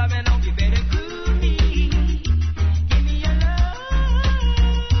 Come follow me now, you better groove me. Give me your love.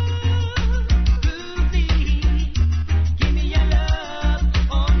 Groove me. Give me your love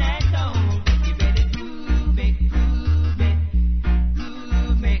all night long. You better groove me, groove me.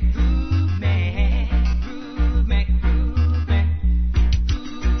 Groove me, groove me. Groove me, groove me.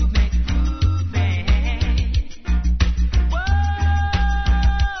 Groove me, groove me. Whoa,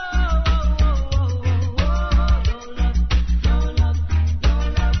 no love.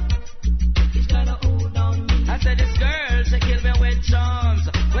 It's gotta hold on me. I said this girl, she kill me with charms.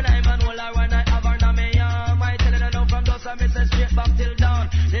 When I'm on all I when I have her on me arm. I tell her no from those I miss her straight back till dawn.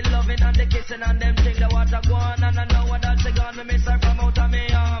 The loving and the kissing and them thing the water go on. And I know what that she gone, me miss her from out of me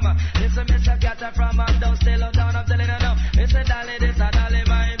arm. Listen, miss her got her from up down, still out down. I'm telling her no. It's a dolly, this a dolly,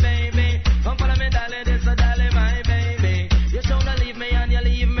 my baby. Come follow me, dolly, this a dolly, my baby. You should not leave me and you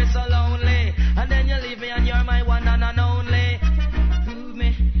leave me so lonely. And then you leave me and you're my one and only. Groove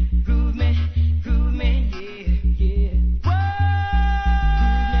me, groove me, groove me, yeah, yeah.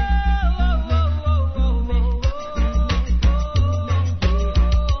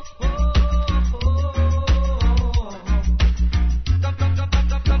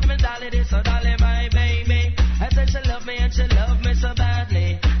 Come, dolly, this a dolly, my baby. I said she love me and she love me so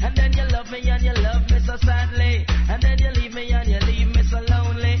badly. And then you love me and you love me so sadly. And then you leave me and you leave me so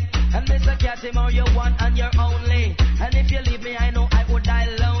lonely. And Mr. Catimo, you're one and you're only. And if you leave me, I know I would die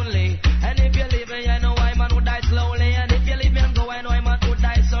lonely. And if you leave me, I know I man would die slowly. And if you leave me and go, I know I man would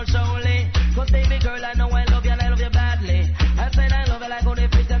die so surely. Cause baby girl, I know I love you and I love you badly. I said I love you like how the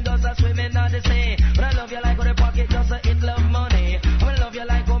fish them does a swimming on the sea. But I love you like how the pocket just a it love money. I love you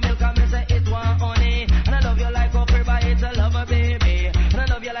like how milk and me say it want honey. And I love you like how free by it's a lover baby. And I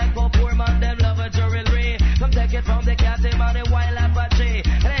love you like how poor man them love a jewelry. Come take it from the cat team and the wild Apache.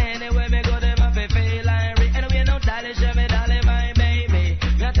 And anyway me go them up and feel like anyway no dolly, show me dolly, my baby.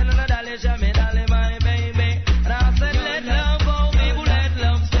 Me a tell her no dolly, show me dolly, my baby. And I said let love go, people let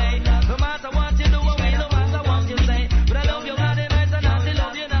love stay. No matter what you do, away, no matter what you say. But I love you all the night and I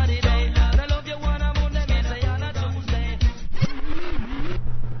love you all the day. And I love you one a Monday, me say on a Tuesday.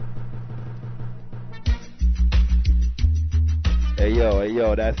 Hey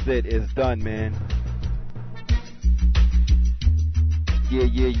yo, that's it. It's done, man.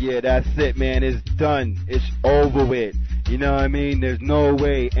 Yeah, that's it, man. It's done. It's over with. You know what I mean? There's no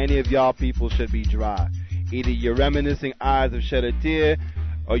way any of y'all people should be dry. Either your reminiscing eyes have shed a tear,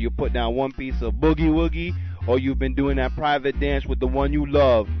 or you put down one piece of boogie woogie, or you've been doing that private dance with the one you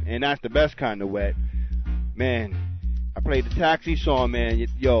love, and that's the best kind of wet. Man, I played the Taxi song, man.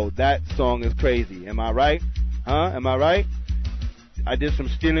 Yo, that song is crazy. Am I right? Huh? Am I right? I did some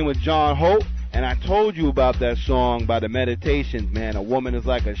stealing with John Hope, and I told you about that song by the Meditations, man. A woman is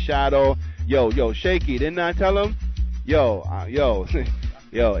like a shadow. Yo, Shaky, didn't I tell him? Yo,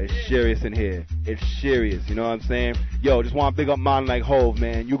 it's serious in here. It's serious, you know what I'm saying? Yo, just want to big up mine like Hove,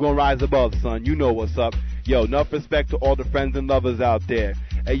 man. You gonna rise above, son. You know what's up. Yo, enough respect to all the friends and lovers out there.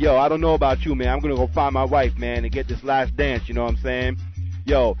 Hey, yo, I don't know about you, man. I'm gonna go find my wife, man, and get this last dance, you know what I'm saying?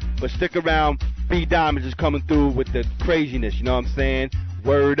 Yo, but stick around. B Diamonds is coming through with the craziness, you know what I'm saying?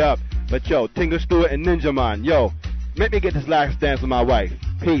 Word up. But yo, Tinker Stewart and Ninja Man, yo, make me get this last dance with my wife.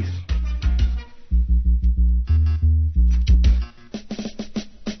 Peace.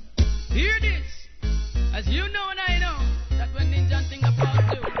 Hear this, as you know and I know, that when Ninja and Tinker Paul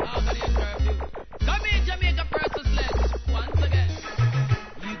do, after the curfew, come in Jamaica versus Let's, once again.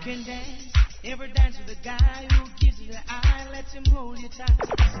 You can dance, never dance with a guy who gives you the eye, lets him hold you tight.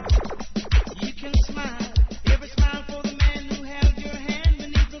 You can smile, every smile for the man who held your hand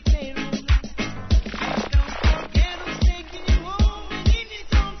beneath the playroom light. Don't forget who's taking you home, and in his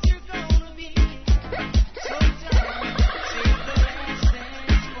arms you're gonna be. So darling, take the last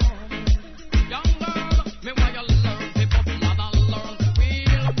dance for me. Young girl, me why you learn to bubble and learn to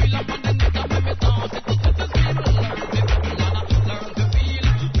wheel up on the nigga when me start it to the spin. Learn to bubble and learn to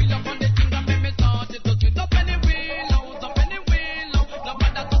wheel up on the thing and when me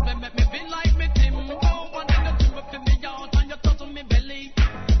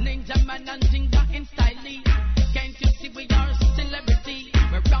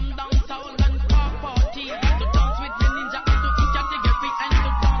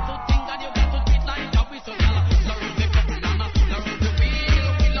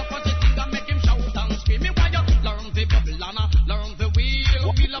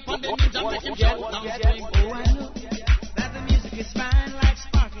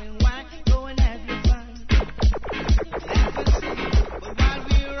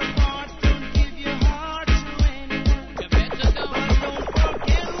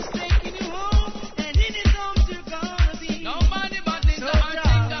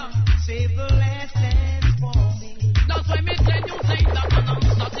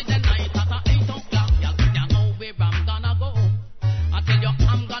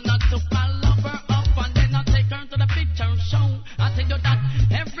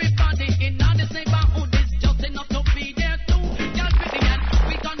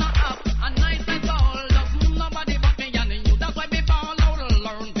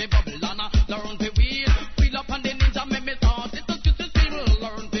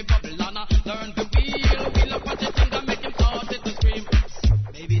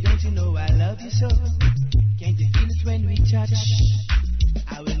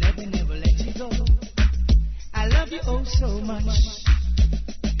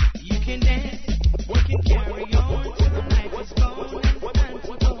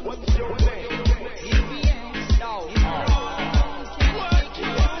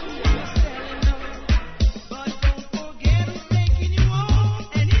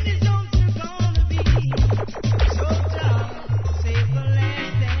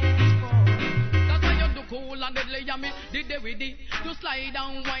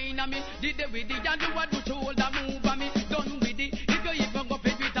and do what you hold and move and me done with it. If you even go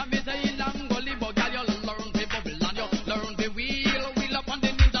fit with a me say long gully, but girl you learn to bubble and you learn to wheel up on the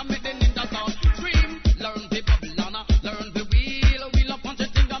ninja, make the ninja sound scream. Learn to bubble and learn to wheel up on the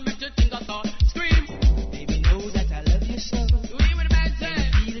thing and make the thing sound scream. Baby, know that I love you so. We with the man say.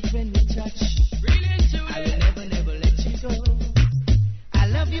 Feel it when we touch. Really into I it. will never let you go. I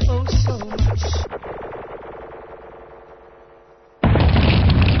love you oh so much.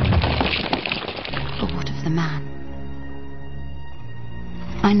 But what of the man?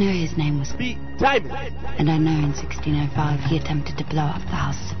 I know his name was Beat Diamond. and I know in 1605 he attempted to blow up the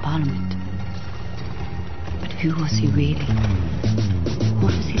Houses of Parliament. But who was he really?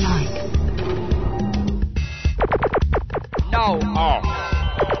 What was he like? No.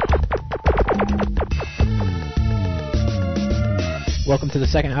 Welcome to the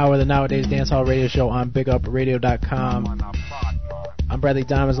second hour of the Nowadayz Dancehall radio show on BigUpRadio.com. I'm Bradley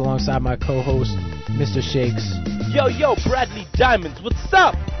Diamonds alongside my co-host, Mr. Shakes. Yo, Bradley Diamonds, what's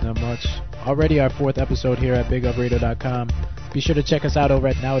up? Not much. Already our fourth episode here at BigUpRadio.com. Be sure to check us out over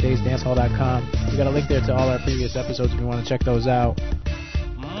at NowadayzDancehall.com. We got a link there to all our previous episodes if you want to check those out.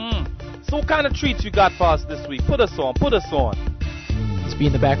 So what kind of treats you got for us this week? Put us on. This beat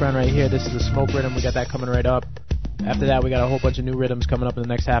in the background right here, this is the smoke rhythm. We got that coming right up. After that, we got a whole bunch of new rhythms coming up in the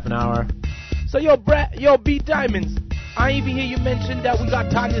next half an hour. So yo, B Diamonds, I even hear you mention that we got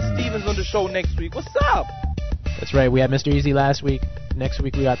Tanya Stevens on the show next week. What's up? That's right, we had Mr. Easy last week. Next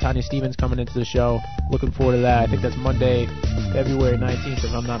week we got Tanya Stevens coming into the show. Looking forward to that. I think that's Monday, February 19th,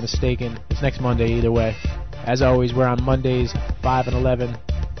 if I'm not mistaken. It's next Monday either way. As always, we're on Mondays, 5 and 11.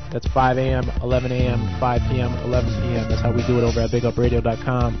 That's 5 a.m., 11 a.m., 5 p.m., 11 p.m. That's how we do it over at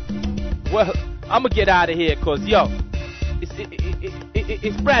BigUpRadio.com. Well, I'm going to get out of here because, yo,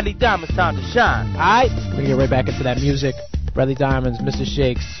 it's Bradley Diamonds' time to shine, alright? We're going to get right back into that music. Bradley Diamonds, Mr.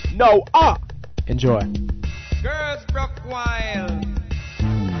 Shakes. No, Enjoy. Girls broke wild.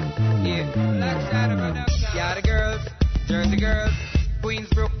 Yeah, Black Shadow production. Yeah, the girls, Jersey girls, Queens,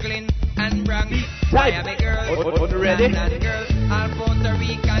 Brooklyn, and Bronx. Miami girls, ready? London girls, all Puerto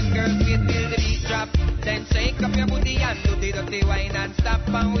Rican girls. Wait till the beat drop. Then shake up your booty and do the dirty wine and stop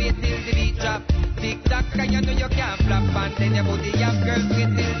and wait till the beat drop. Tick tock and you know you can't flop and then your booty up, girls. Wait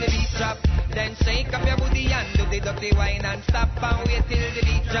till the beat drop. Then shake up your booty and do the dirty wine and stop and wait till the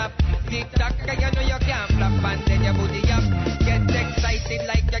beat drop. Tick tock and you know you can't flop and then your booty up. Get excited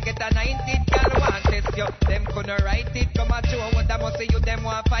like you get a 90. Girl want test you, them couldn't write it. Come and show what I must say you them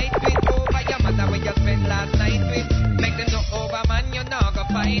want fight with. Over your mother where you spent last night with. Make them know over man you not go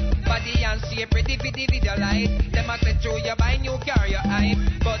fight. Body and shape pretty video light. Them a say through your buy new car your hype.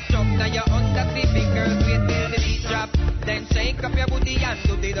 But jump now you under the fingers. Wait till the beat drop. Then shake up your booty and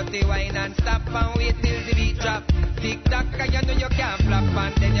do the dirty wine and stop and wait till the beat drop. Tick tock and you know you can't flop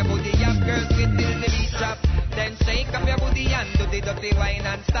and then your booty up, girls. Wait till the beat drop. Then shake up your booty and do the dirty wine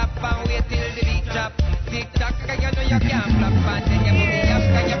and stop and wait till the beat drop. Tick tock and you know you can't flop and then your booty up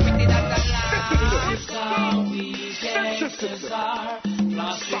and you pretty that's a lie. This is how we gangsters are.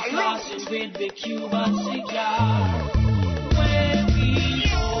 Flossing with the Cuban cigar. When we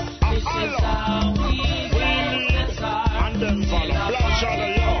go, this is how we gangsters are. And then follow Black Shadow,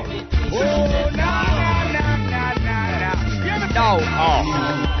 yo. Oh,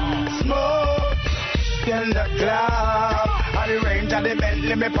 Smoke in the club. At the range of the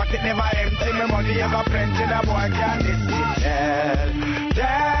Bentley, me pocket never empty. Me money ever plenty. The boy can't tell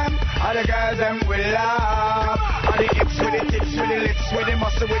them. All the girls them will love. All the hips with the tips with the lips with the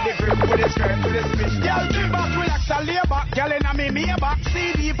muscle with the grip with the skirt with the spit. Girl, keep back, relax and lay back. Girl inna me back.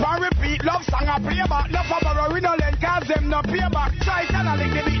 CD and repeat. Love song and play back. No for borrow, we no lend cause them no pay back. Try tell a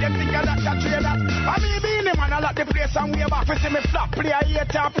lick the beat them think I like that trade that. I me being the man I like the place and way back. For see me flop, play a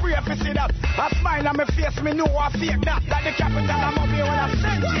hate and pray for see that. I smile on my face, me know I fake that. Like the capital I'm up here when I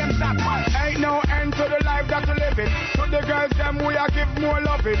send James that. Ain't no end to the life that we living. To the girls them we a give more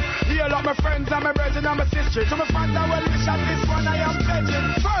loving. Heal up my friends and my brethren and my sisters. To my fans I well wish at this one I am pledging.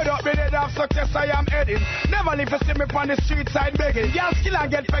 Further up the head of success I am heading. Never leave to see me on the street side begging. Y'all still I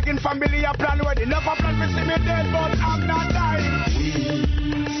get begging family a plan wedding. Never plan to see me dead but I'm not dying. We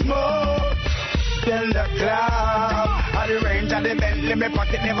smoke in the club. At the range of the Bentley, me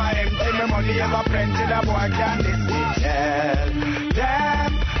pocket never empty. Me money ever plenty. The boy can't tell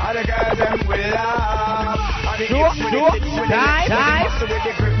them. All the girls them will love. All the hips with the tips with the lips with the muscle with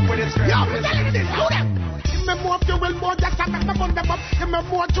the grip with the skirt. Yo, I'm telling you this, do them. Give me more fuel, more gas, I make my bun them up. Give me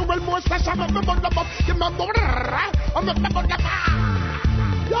more jewel, more stash, I make my bun them up. Give me more, I make my bun them up.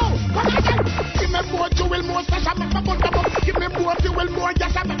 Yo, come on, give me more jewel, more stash, I make my bun them up. Give me more fuel, more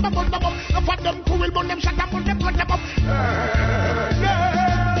gas, I make my bun them up. No for them cool, bun them shut up, bun them up.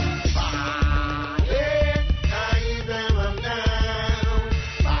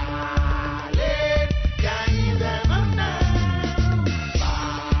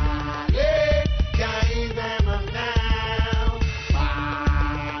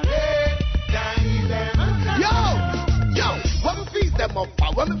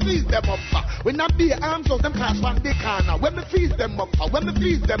 freeze them up. When I be arms out, them cast one they corner. When me freeze them up, when me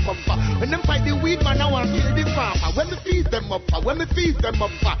freeze them up. When them fight the weed man, I want to kill the farmer. When me freeze them up, when me freeze them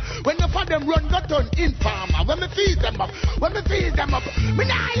up. When the for them run, got on in farmer. When me freeze them up, when me freeze them up. Me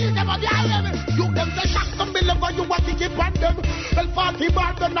nah hear them up, yeah, hear me. You them say shock some bill over you want to keep on them. Well, 40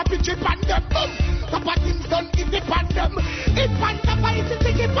 bar done a pitch it on them. Top of things done is it on them. It on top of it is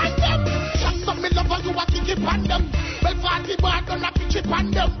it on them. Shock some bill over you want to keep on them. Well, 40 bar done a pitch it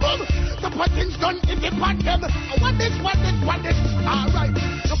on them. Top of things done is it on them. What this. Alright.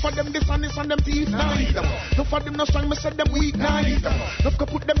 No for them this and them teeth, nah eat them. No for them no strong, me said them weak, nah eat them. No for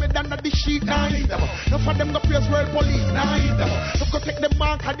put them head under the sheet, nah eat them. No for them go praise world police, nah eat them. No for take them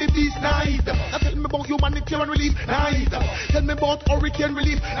mark at the beast, nah eat them. Now tell me about humanitarian relief, nah eat them. Tell me about hurricane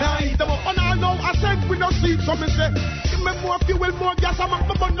relief, nah eat them. And I know I said we no sleep, so me say give me more fuel, more gas, I make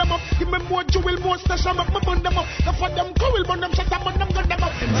me burn them up. Give me more jewel, more stash, I make me burn them up. No for them cool, burn them, shut them, burn them, gun them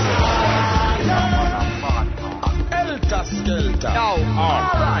up. Elter Skelter. Now,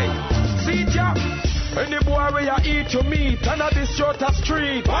 alright. See ya. Any boy where you eat your meat and at this short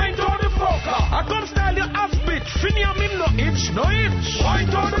street. Point on the fucker. I come style your ass bitch. Finium him no itch, no itch.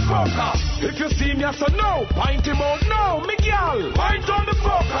 Point on the fucker. If you see me, I say no. Point him out no, Miguel. Point on the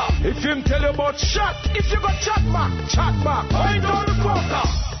fucker. If him tell you about shot, if you got chat back. Point on the fucker.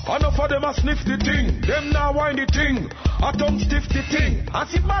 Enough of them a sniff the thing. Them now wind the thing. A tongue stiff the thing. And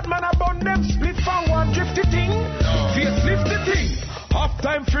see bad man about them split for one drift the thing. Face lift the thing. Half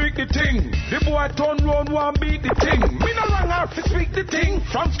time freak the thing. The boy turn round one beat the thing. Me no wrong her to speak the thing.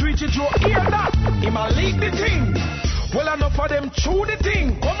 From street you hear that. Him a leak the thing. Well enough of them chew the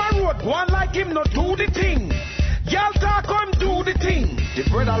thing. Come a road go on like him not do the thing. Y'all talk on do the thing. The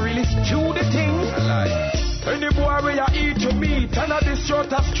brother really stew the thing. Any boy where you eat your meat and at this short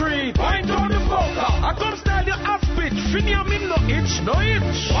street. Point on the fucker. I come style your ass bitch. Finium him no itch, no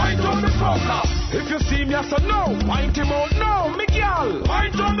itch. Point on the fucker. If you see me, I say no. Point him out no, Miguel.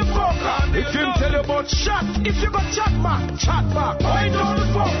 Point on the fucker. If him tell you about shot, if you got chat back. Point on the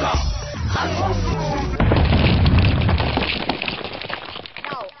fucker.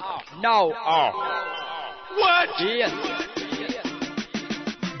 No. What? Yes.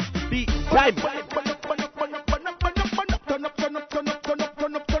 Beat time.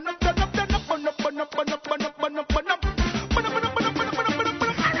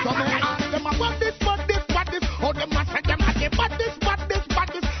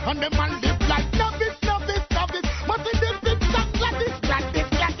 And them man live like novice. Must be them big song gladys.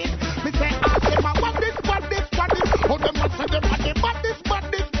 Me say ask them what this. Oh them must say them are the baddest.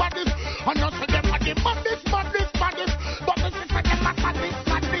 And not say them are the baddest. But me say them are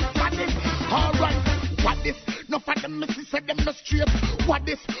baddest. Alright, what this? No for them me say them no straight. What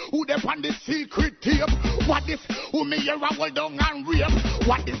this? Who them on the secret tape? What this? Who me hear a hold down and rape?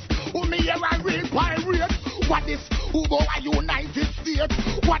 What this? Who me hear a real pirate? What this? Who go a United States?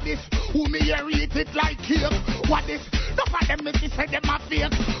 What this? Who me here eat it like cake? What this? No for them me say them a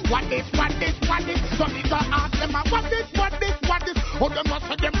fake. What this? So me go ask them what this? Oh them must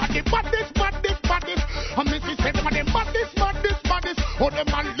say them are the baddest. And me say them are the baddest. Oh them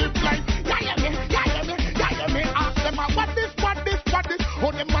a live like yeah me. Ask them what this?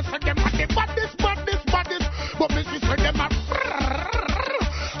 Oh them must say them are the baddest. But me say them a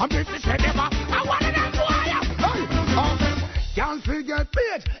and me say them a I want them to hire. Can't forget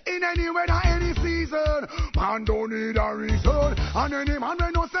paid in any weather, any season. Man don't need a reason. And any man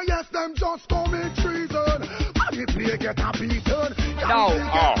when no say yes, them just commit treason. And if play get a beaten. Can't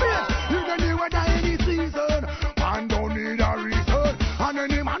forget paid in any weather, any season. Man don't need a reason. And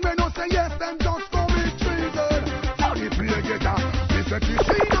any man when no say yes, them just commit treason. And if play get a beaten.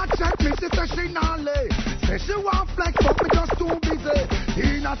 She not check me, she say she not lay. Say she want flex, but me just too busy.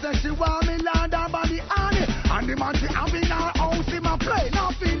 Tina say she want me land her body on it. And the man she have in her house in my play.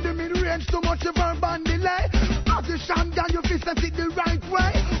 Now feel the mid-range too much of her band delay. Position girl, you feel set it the right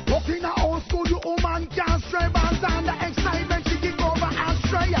way. Walking a old school, you woman can't stray. Bands on the excitement, she kick over and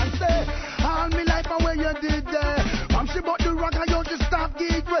stray and say, all me life away you did there. Mom she bought the rock and you just stop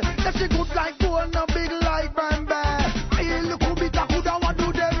gig with. That she good like gold, no big like bamboo. I look who bit a coulda what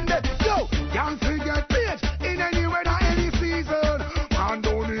do them there. Yo, can't forget bitch in any weather, any season. Man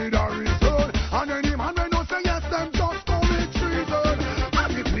don't need a reason. And any man when no say yes, them just commit treason.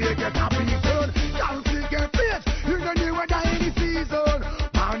 And the play get a beaten. Can't forget bitch in any weather, any season.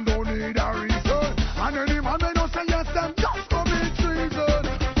 Man don't need a reason. And any man when no say yes, them just commit treason.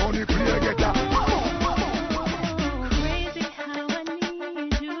 On the play get a Crazy how I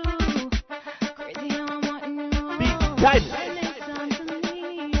need you. Crazy how I want you. Beat time.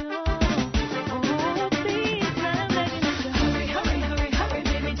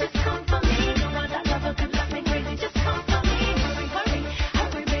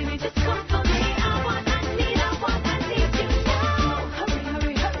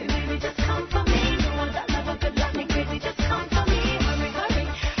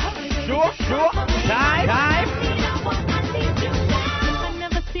 Sure. Time. I'll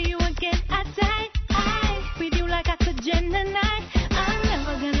never see you again. I die. With you like oxygen and night. I'm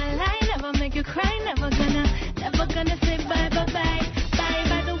never gonna lie, never make you cry, never gonna say bye.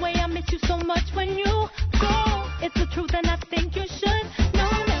 By the way, I miss you so much when you go. It's the truth and I think you should. No,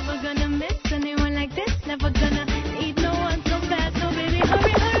 never gonna miss anyone like this. Never gonna need no one so bad. So baby,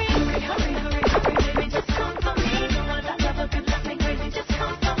 hurry, baby, just come for me. No one that ever could love me crazy. Just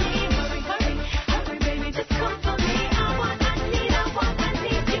come for me. Hurry, baby, just come for me. I want, I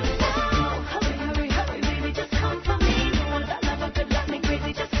need you now. Hurry, baby, just come for me. No one that ever could love me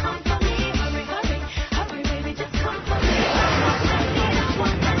crazy. Just come for me. Hurry, baby, just come for me. I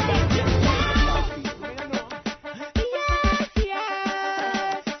want, I need you now.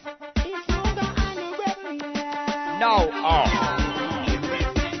 No.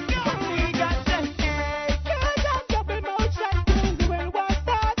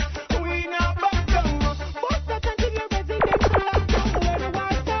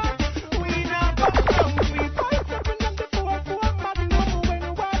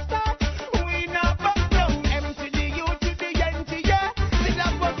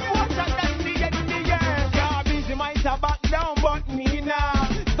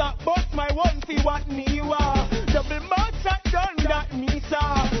 What me was double mouth shot done that me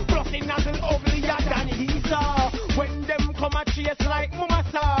saw. Plus the nozzle uglier than he saw. When them come a chase like mama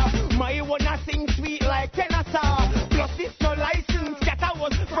saw. My wanna sing sweet like tenor saw. Plus this no license that I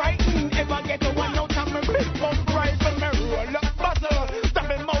was frightened. Ever get one out of my big pump rifle. Me roll up buzzer.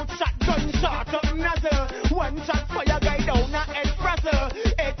 Double mouth shot gun shot up nozzle. One shot fire guy down a head frazzle.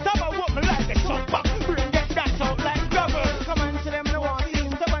 Head top a woman like a chop up. Bring that out like rubber. Come on to them no one seen.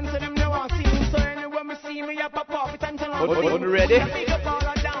 Come on to them no one seen. On ready?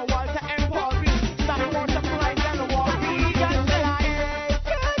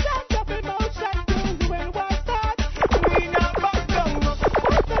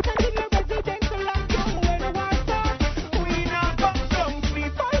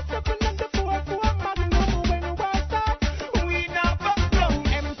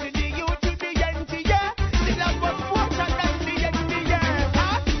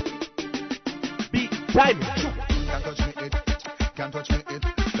 Time. Can't touch me it.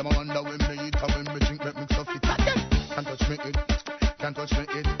 Them a wonder when me eat and when me drink, make me so fit. Can't touch me it. Can't touch me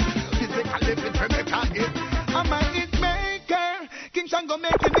it. Physically fit, me can't it. I'm a hit maker. King Shango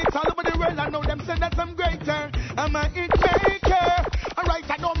making it all over the world. I know them say that I'm greater. I'm a hit maker. Alright,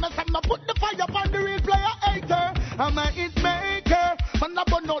 I don't mess up. No put the fire upon the real player hater. I'm a hit maker. Man, I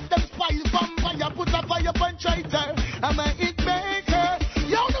burn out them spies from fire. Put a fire upon traitor. I'm a hit maker.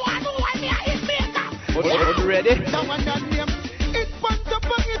 You know I know why me a hit maker. Ready? Now one that name. It punch up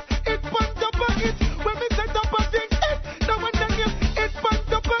on it. It punch up on it. When me set up a thing, now one that name. It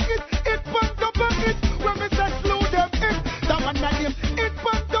punch up on it. It punch up on it. When me set slew them, now one that name. It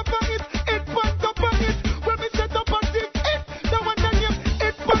punch up on it. It punch up on it. When me set up a thing, now one that name.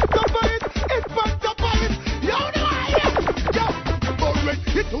 It punch up on it. It punch up on it. You know I am. Yo, alright.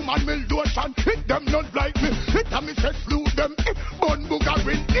 It human me lotion. It them not like me. It a me set slew them. It bun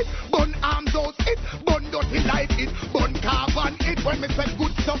boogerin. It bun arms out. It bun dirty like it. Bun carbon. It when me say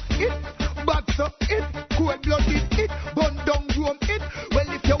good stuff. It bad stuff. It cold blooded. It bun down room. It well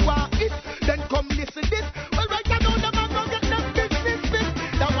if you want it, then come listen this. Well right now them a go get them business this.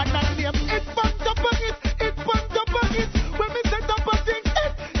 That one that name. It punch up on it. It punch up on it. When me set up a thing.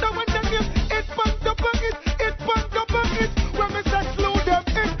 That one that name. It punch up on it. It punch up on it. When me say slow them.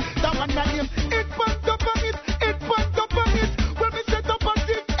 That one that name. It punch up on it. It punch up on it. When me set up a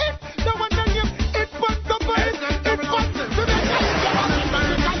thing. That one that name. It punch up on it. It punch up on it.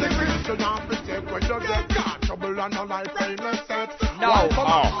 No.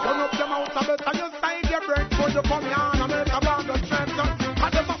 Run up them out of it and you side your break for you come here and make a bag of strength.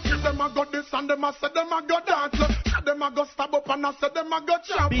 And them a say them a go this and them a say them a go dance. And them a go stab up and I say them a go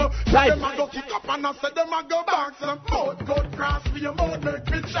chop. And them a go kick up and I say them a go box. Mouth good grass for your mouth make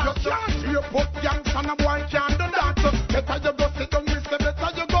me chop. You can't see you put yanks and a boy can't do that. Better you go sit down, we say better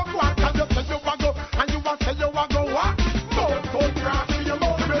you go walk. And you say you a go and you a say you a go walk. Mouth good grass for your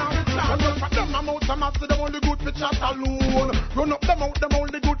mouth make me chop. And you put them a mouth and I say them only good for chat alone. Run up them out, them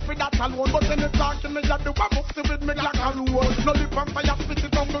only good for that alone. But when you talk to me, you do a must with me like alone. No lip on fire, spit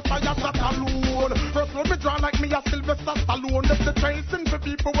it on the fire, that alone. First one me draw like me a Sylvester Stallone. That's the tracing for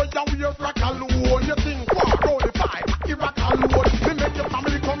people where you wear rock alone. You think, wow, roll the five, you rock alone. Me make your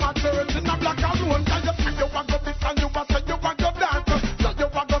family come and church in a black alone. Cause you say you a go this and you a say you a go that. Say you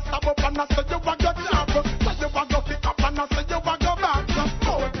a go stab up and I say you a go chop. Say you a go kick up and I say you a go back.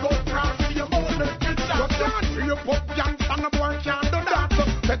 Oh, go cross for your mouth, make it chop. You can't see you put yanks and a boy can't do that.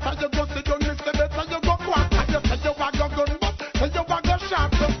 Better you go see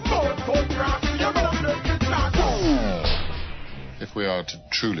about to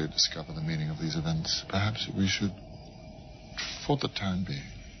truly discover the meaning of these events, perhaps we should, for the time being,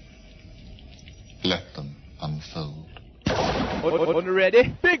 let them unfold. On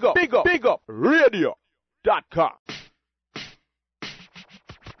ready? Big up, radio.com.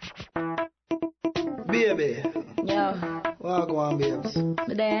 Baby. Yo. Well, go on, babes.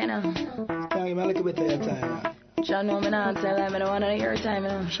 But then, Can you give me a little bit of your time, man? John, no, me not tell him I don't want to hear your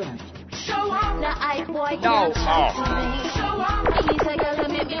time, Sure. Show up. Now, I boy No. can't talk to me. Show up. He's a girl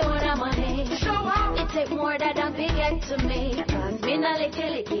who make me want money. Show up. It take more than a big get to me. Cause me not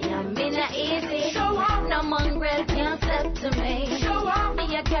licky and me not easy. Show up. No mongrel can't step to me. Show up.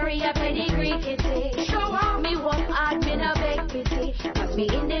 Me a carry a pedigree kitty. Show up. Me work hard, me no beg pity. Cause me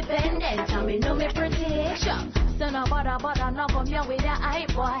independent and me know me pretty. Show. So no bother, no come here with your eye,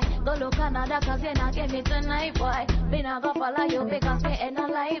 boy. Go look Canada, cause you not get me tonight, boy. Me not go follow you because me ain't no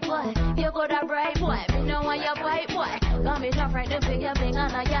light, boy. You go that bright, boy. Me know why you fight, boy. Got me tough right to figure thing on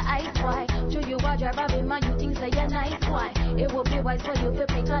your eyes, boy. Show you a drive a man, you think say you're nice, boy. It would be wise for you to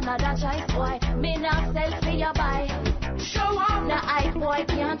pick another choice, boy. Me not sell for your buy. Show up. Now I boy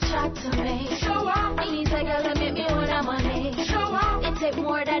can't chat to me. Show up. He's a girl who make me want money. Show up. It take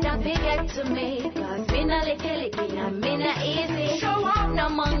more than a big get to me. Cause me not licky and me not easy. Show up. No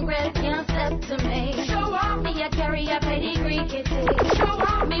mongrel can't step to me. Show up. Me a carry a pedigree kitty. Show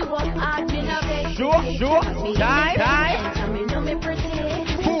up. Me work hard, me no beg. Sure. Time. And me know me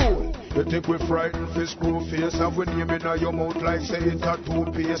pretty. Fool. You think we frightened for screw face, and we name it on your mouth like say it a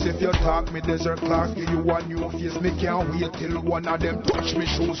toothpaste. If you talk me desert class, give you a new face. Me can't wait till one of them touch me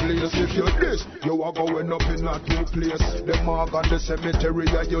shoes lace. If you this, you are going up in a two place. The mark on the cemetery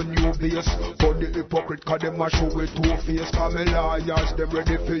are your new base. But the hypocrite cause them a show with two face. Cause me liars, them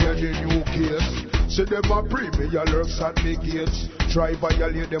ready for any new case. See them a pre me, you lurks at me gates. Try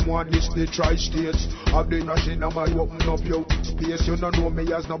violate them one this the tri-states. Have the nation of my open up your space. You don't know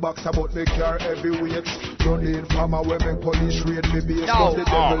me as no box about me car heavyweight. Run the informer when me police raid me base. Cause the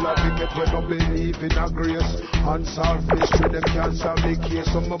devil a wicked when don't believe in a grace. Unsolved mystery, them can't solve the case.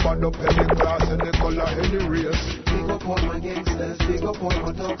 Some bad up any class and the color any race. Big up all my gangsters, big up all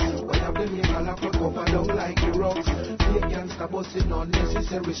my thugs. When I've been here, I'll put over down like the rocks. Big gangster busting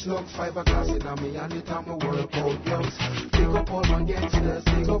unnecessary slugs. 5 o'clock in a me and the time I work out drugs. Big up all my gangsters,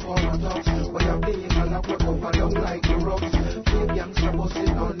 big up all my thugs. When I've been here, I'll put over down like the rocks. Big gangster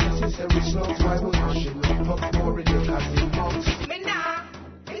busting unnecessary slugs. 5 o'clock in a puff more in the casting box. Me nah,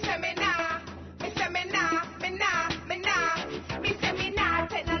 me say me nah, me say me nah, me nah, me nah. Me say me nah,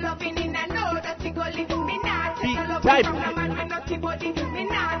 take no loving in a no dirty gully. Me nah, take no loving from the man with naughty body. Me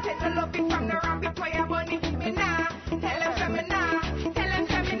nah, take no loving from the rabbit wire bunny. Me nah, tell him say me nah, tell him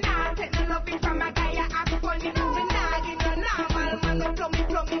say me nah, take no loving from a guy a act funny. Me nah, give no normal man no plummy.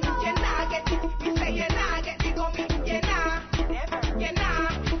 You nah get it, me say you nah get the gummy. You nah, you nah.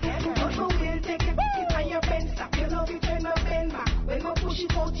 But who will take it? Keep on your pen, stop your love it when I bend back. When I push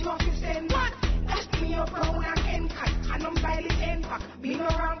it out, you have to send what? That's me up round and can cut. And I'm violent end back. Me no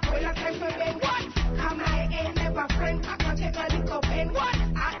wrong, well I time for bend what? Come I ain't never friend. I can take a lick up and what?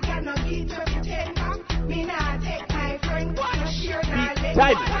 I cannot give you 10 back. Me nah take my friend. What? Sure nah let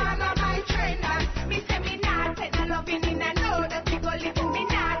me follow my trainer. Me say me nah take the loving in a no dirty gully. Me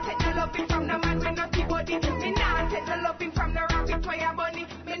nah take the loving from the man with naughty body. Me nah take the loving from the rabbit wire bunny.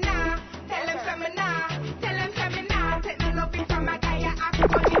 Me nah tell him say me nah, tell him say me nah take the loving from a guy a act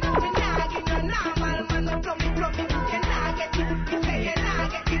funny. Me nah give no normal man no plummy. You nah get it, me say you nah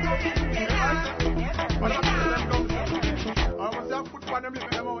get it, you nah.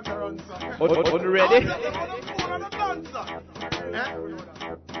 On ready?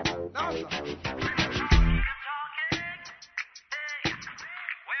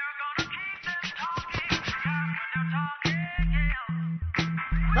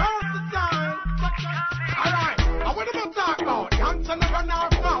 Alright, I want to talk about Youngster never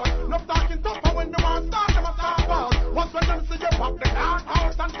knock out. No talking tougher when the war start, them a talk out. Once when them see you pop the glass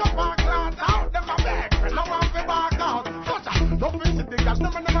house and come back glass out, them a beg, and no one fi back out. Such a no visit the gas,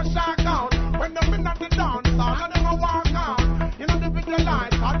 them a never shock out. When them in at the dance hall, and them a walk out. You know the video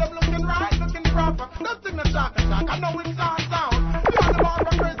lights, all them looking right, looking proper. Nothing to shock, I know it's all sound. You on the bar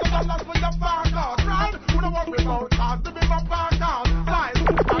for crazy dollars for your park out, right? We don't worry about cars, to be my park out. Size,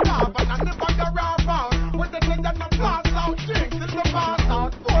 I love, and I never get round out. With the thing that no pass out, jinx, it's the pass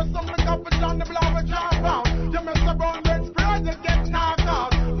out. Pour some liquor for John, the blow a drop out. You mess around with spray, you get knocked out.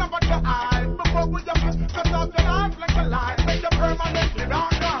 Never the eyes, before we have to cut off your life like a lie. Make you permanently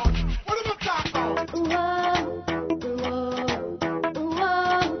knocked out.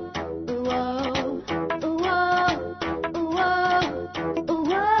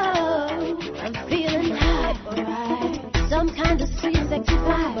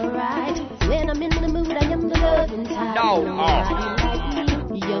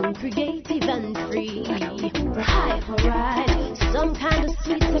 Hype, alright. Some kind of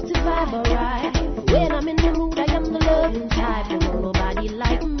sweet, sexy vibe, alright. When I'm in the mood, I am the loving type. Don't know nobody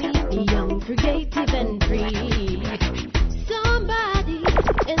like me. Young, creative, and free. Somebody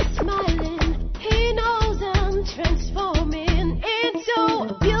is smiling. He knows I'm transforming into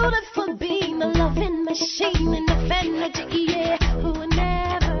a beautiful being, a loving machine, enough energy, yeah.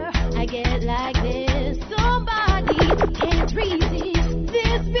 Whenever I get like this, somebody can't resist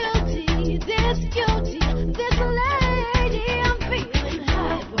this beauty, this cutie, this lady. I'm feeling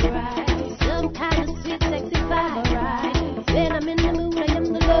hype, alright. Some kind of sweet, sexy vibe, alright. When I'm in the mood, I am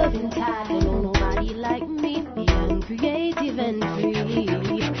the loving type. Don't know nobody like me, young, creative, and free.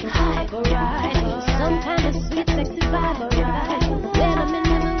 Hype, alright. Some kind of sweet, sexy vibe, alright. When I'm in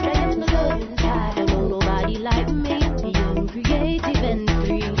the mood, I am the loving type. Don't know nobody like me, young, creative, and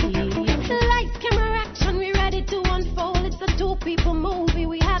free. Lights, camera, action, we ready to unfold. It's a two-people movie,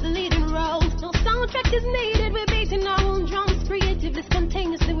 we have the leading roles. No soundtrack is needed, we're beating our own drums. Creatively,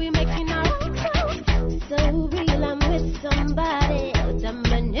 spontaneously, we're making our own sounds. So real, I'm with somebody,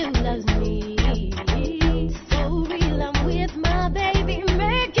 someone who loves me. So real, I'm with my baby,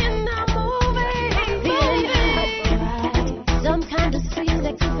 making a movie. Feeling hype, some kind of sweet,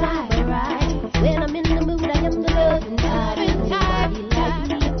 sexy vibe, alright. When I'm in the mood, I am the loving type. Nobody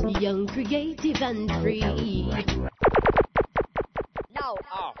like me, young, creative, and free.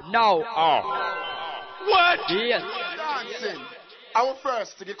 No. What? Yes. Dancing. Our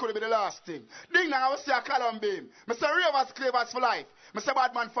first thing, it could be the last thing. Ding now, I will say a column beam. Mr. Ravers, clavers for life. Mr.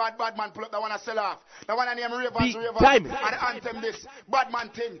 Badman fat, Badman pull up the one I sell off. The one I name Ravers. Time. And the anthem this. Badman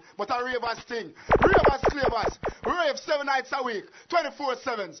thing, but a Ravers thing. Ravers, clavers. Rave 7 nights a week.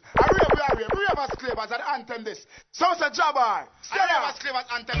 24/7s. A rave. Ravers, clavers. And the anthem this. So it's a jabbar. A Ravers, clavers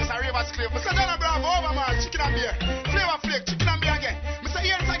anthem is a Ravers, clavers. Mr. Donna Bravo, Overman, chicken and beer. Flavor flake, chicken and beer again. Mr.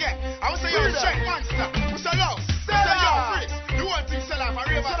 Ears again. I will say you're a check monster. Mr. Louse. Mr. Young Freeze. The whole thing sell off. A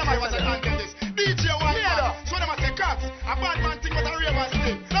Ravers, clavers and anthem this. DJ One. So them a say cats. A Badman thing with a Ravers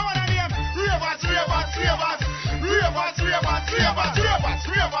thing. Now one of them. Ravers.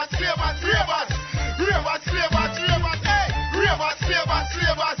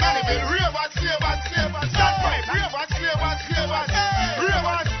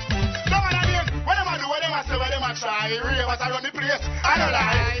 Try ravers around the place, I don't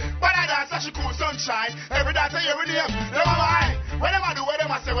lie. But I dance such a cool sunshine. Every dance I hear with them, them a mine. When them a do, what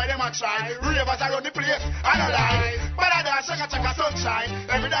them a say, what them a try. Ravers around the place, I don't lie. But I dance chaka sunshine.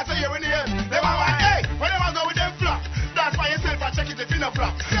 Every dance I hear with them, them a mine. Hey, when them a go with them flop, dance by yourself and check it if you no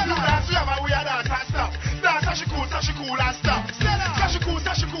flop. You dance ravers, we a dance and stop. Dance such a cool and stop. Such a cool and stop. Such a cool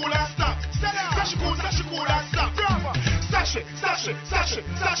and stop. Bravo. Sash it,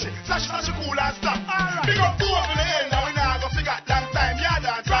 cool and stop. Big up two over the hill, now we now go figure long time. Yeah,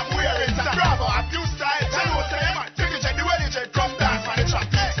 dance, I'm wearing some. Bravo, a few style. Tell you what say, man. Take it, check the way you check, come dance on the track.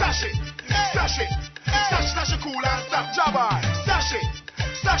 Sash it, cool and stop. Jabba, sash it,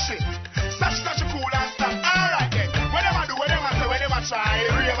 cool and stop. Alright then, what them a do, what them a say, what them a try.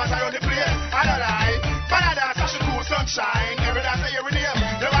 Ravers around the place, I don't lie. But I dance, such a cool sunshine. Every dance I hear with them,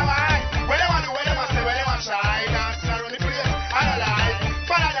 them a mine. What them a do, what them a say, what them a try. Dance around the place, I don't lie.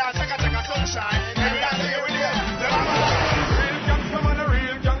 But I dance, check sunshine. Every dance I hear with them, them a mine.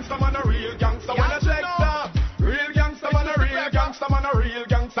 Real gangster man, a real gangster when I take time. Real gangster man, a real gangster man, a real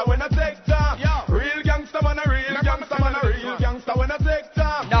gangster when I take time. Real gangster man, a real gangster man, a real gangster when I take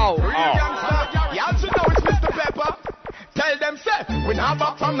time. No. Real gangster. Y'all should know it's Mr. Pepper. Tell them say, we not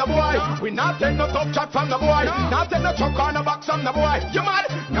back from the boy. We not take no tough chat from the boy. Not take no chuck on the box from the boy. You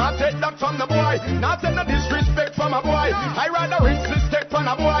mad? Not take that from the boy. Not take no disrespect from a boy. I rather rinse this stick from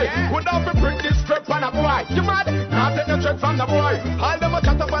a boy. Would not be print this script from a boy. You mad? Not take no trick from the boy. All them a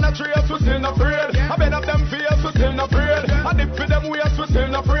chat up on a trails, we still not afraid. I been up them fears, we still not afraid. I dip for them ways, we still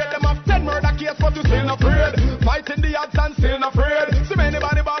not afraid. Them have 10 murder case, but we still not afraid. Fighting the odds and still not afraid. See many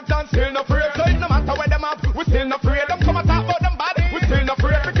body bags and still not afraid. So it no matter where them have, we still not afraid. Them come and talk about them body, we still not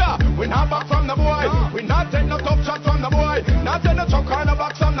afraid. Because we not back from the boy. We not take no tough chat from the boy. Not take no chuck on the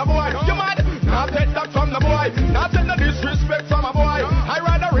box from the boy. You mad? Not take that from the boy. Not take no disrespect from a boy. I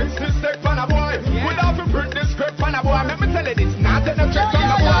rather rinse this stick from a boy. Without to print this script from a boy. Let me tell you this. Not take no trick from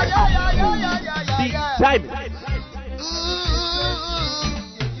the boy. Time.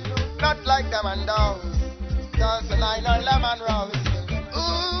 Not like them and down. Dancing I know lemon rose.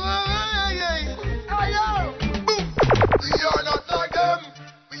 We are not like them.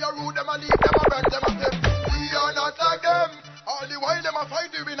 We are rude them and leave them and burn them and them. We are not like them. All the while them a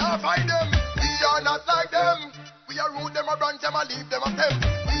fight, we not fight them. We are not like them. We are rude them and burn them and leave them and them.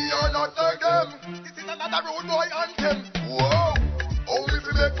 We are not like them. This is another road boy anthem. Whoa. Only if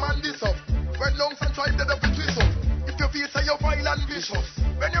we make man this up. When lungs and tribe to the vicious.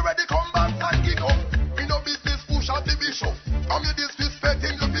 When you ready, come back and kick up. Me no business push out the bishop. From you disrespect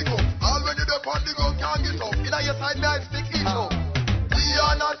him to pick up. All when you up on the gun can't get up. In your side, me I speak each up. We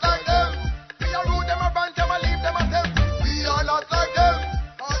are not like them. We are rude, them a brand, them a leave, them a them. We are not like them.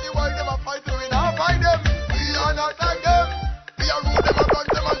 All the while them a fight, we not fight them. We are not like them. We are rude, them a brand,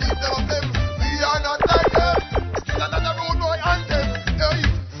 them a leave, them a them. We are not like them. It's another rude boy anthem. Hey,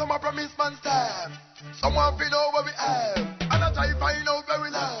 some a promise man stab. Someone feel know what we have. And I try find out where we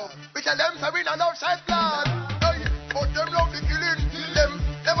love. We tell them say we not love shed blood. Hey, but them love the killing. Kill them.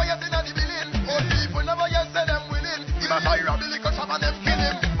 Never yet in the billion. Old people never yet say them willing. Give a tire a billy cause and them kill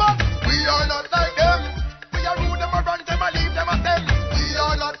him. But we are not like them. We are rude, them a run, them a leave, them a them. We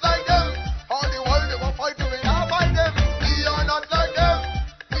are not like them. All the world they will fight to we not fight them. We are not like them.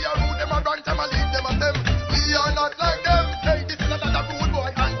 We are rude, them a run, them a leave, them a them. We are not like them. Hey, this is another rude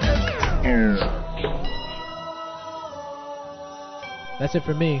boy anthem. That's it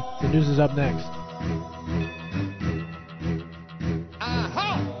for me. The news is up next.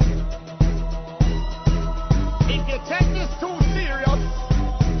 If you take this too serious,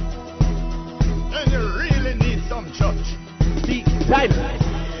 then you really need some church. The timeline.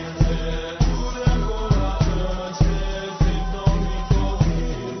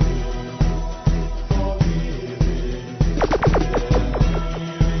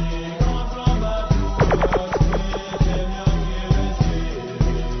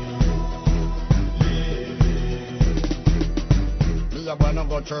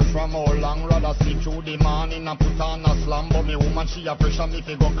 Go church from all long, rather sleep through the morning and put on a slam. But me woman she a pressure me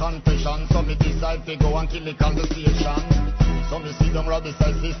fi go confession, so me decide fi go and kill the conversation. So me sit down right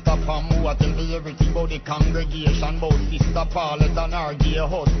beside Sister Pam, who a tell me everything about the congregation, about Sister Paulette and her gay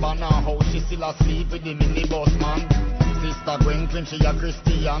husband and how she still asleep with the minibus man. Sister Gwen claim she a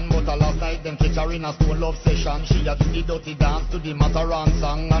Christian, but last night them catch her in a stone love session. She a do the dirty dance to the Mataran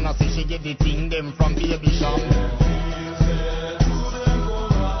song, and I say she get the thing them from Baby Sham.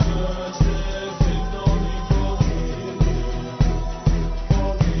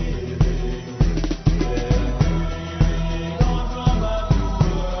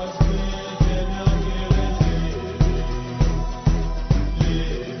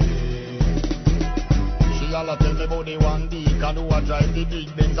 Tell me about the one deacon who a drive the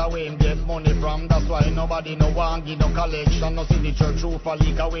big Benz away him get money from. That's why nobody no want give no collection. No see the church roof a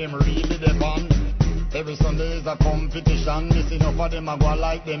leak away him really depend. Every Sunday is a competition. Missing up of them a go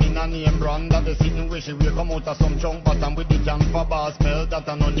like them in a name brand. That they sitting wish she will come out of some chunk bottom with the can for bar smell. That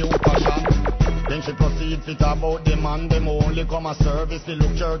a no new fashion. Then she proceed fit about the man. Them only come a service to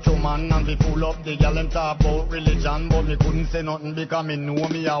look church woman. And we pull up the gal and talk about religion. But me couldn't say nothing because me know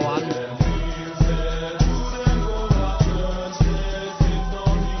me a one.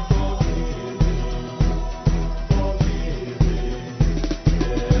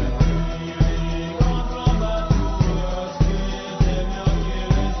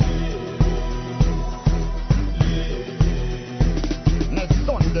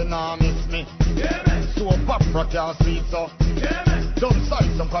 Nah miss me. Yeah, man. So Papa can't sleep so. Yeah, man. Don't sight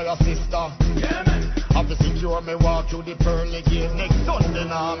some for your sister. Yeah, man. Have to secure me walk through the pearly gate. Next Sunday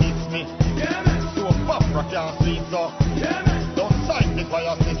nah miss me. Yeah, man. So Papa can't sleep so. Yeah, man. Don't sight me for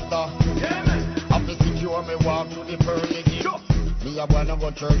your sister. Yeah, man. Have to secure me walk through the pearly gate. Sure. Me a wanna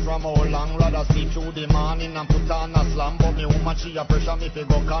go church from all long, rather sleep through the morning and put on a slam. But me woman she a pressure me fi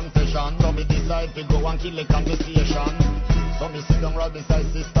go confession. So me decide fi go and kill the conversation. So me sit down right beside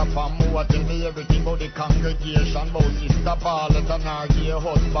Sister Pam, who a tell me everything about the congregation, about Sister Paulette and her gay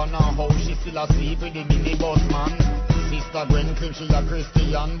husband and how she still asleep with the minibus man. Sister Gwen claim she a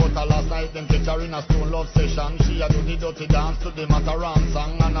Christian, but last night them catch her in a stone love session. She a do the dirty dance to the Mataran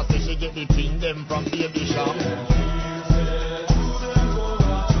song, and I say she get the thing them from Baby Sham.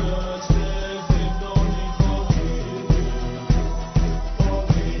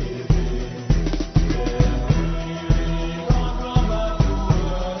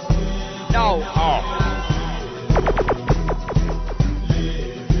 No. Oh.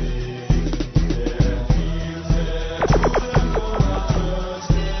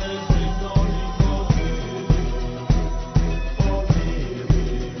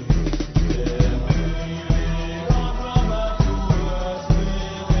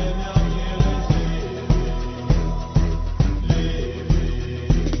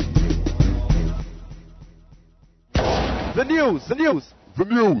 The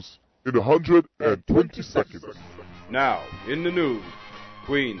news in 120 seconds. Now, in the news,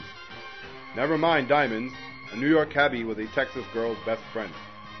 Queens. Never mind diamonds. A New York cabbie was a Texas girl's best friend.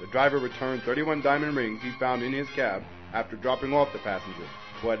 The driver returned 31 diamond rings he found in his cab after dropping off the passenger,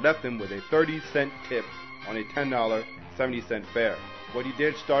 who had left him with a 30-cent tip on a $10 70-cent fare. What he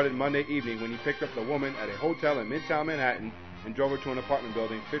did started Monday evening when he picked up the woman at a hotel in Midtown Manhattan and drove her to an apartment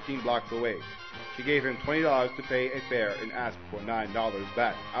building 15 blocks away. She gave him $20 to pay a fare and asked for $9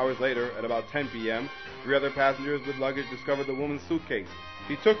 back. Hours later, at about 10 p.m., 3 other passengers with luggage discovered the woman's suitcase.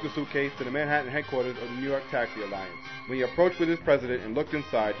 He took the suitcase to the Manhattan headquarters of the New York Taxi Alliance. When he approached with his president and looked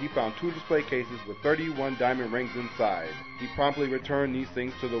inside, he found 2 display cases with 31 diamond rings inside. He promptly returned these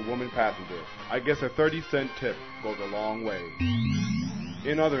things to the woman passenger. I guess a 30-cent tip goes a long way.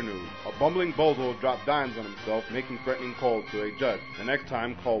 In other news, a bumbling bozo dropped dimes on himself, making threatening calls to a judge. The next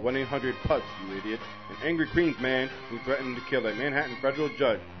time, call 1-800-PUTS, you idiot. An angry Queens man who threatened to kill a Manhattan federal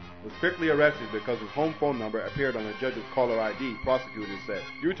judge was quickly arrested because his home phone number appeared on the judge's caller ID, prosecutors said.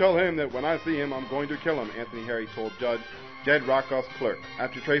 You tell him that when I see him, I'm going to kill him, Anthony Harry told Judge Jed Rockoff's clerk.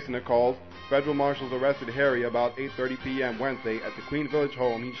 After tracing the calls, federal marshals arrested Harry about 8:30 p.m. Wednesday at the Queen Village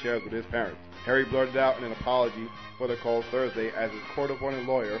home he shares with his parents. Harry blurted out in an apology for the calls Thursday as his court-appointed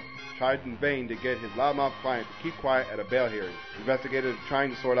lawyer tried in vain to get his loudmouth client to keep quiet at a bail hearing. Investigators are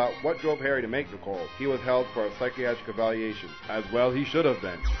trying to sort out what drove Harry to make the calls. He was held for a psychiatric evaluation. As well he should have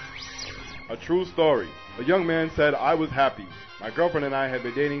been. A true story. A young man said, I was happy. My girlfriend and I had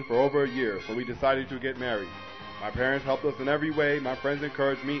been dating for over a year, so we decided to get married. My parents helped us in every way, my friends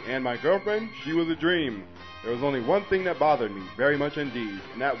encouraged me, and my girlfriend, she was a dream. There was only one thing that bothered me, very much indeed,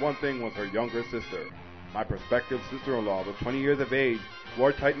 and that one thing was her younger sister. My prospective sister-in-law was 20 years of age,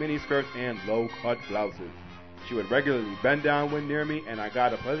 wore tight miniskirts and low-cut blouses. She would regularly bend down when near me, and I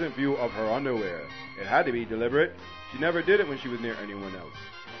got a pleasant view of her underwear. It had to be deliberate. She never did it when she was near anyone else.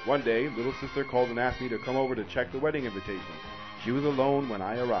 One day, little sister called and asked me to come over to check the wedding invitations. She was alone when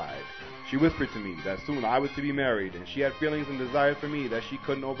I arrived. She whispered to me that soon I was to be married, and she had feelings and desires for me that she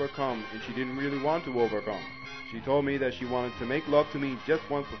couldn't overcome, and she didn't really want to overcome. She told me that she wanted to make love to me just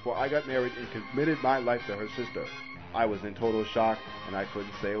once before I got married and committed my life to her sister. I was in total shock, and I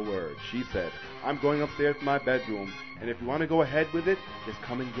couldn't say a word. She said, I'm going upstairs to my bedroom, and if you want to go ahead with it, just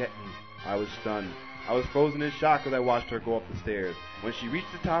come and get me. I was stunned. I was frozen in shock as I watched her go up the stairs. When she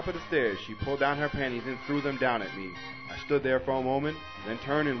reached the top of the stairs, she pulled down her panties and threw them down at me. I stood there for a moment, then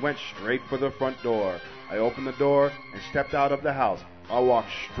turned and went straight for the front door. I opened the door and stepped out of the house. I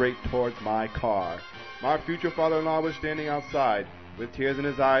walked straight towards my car. My future father-in-law was standing outside. With tears in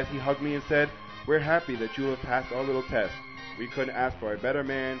his eyes, he hugged me and said, We're happy that you have passed our little test. We couldn't ask for a better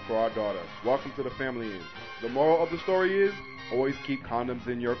man for our daughter. Welcome to the family inn. The moral of the story is, always keep condoms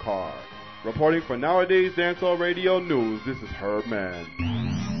in your car. Reporting for Nowadayz Dancehall Radio News, this is Herb Man.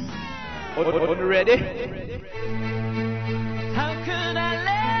 Ready? How could I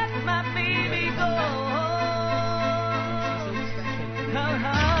let my baby go?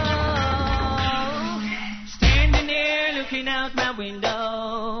 Standing there looking out my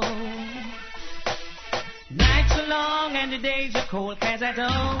window. Nights are long and the days are cold 'cause I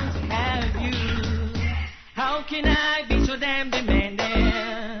don't have you. How can I be so damn demanding?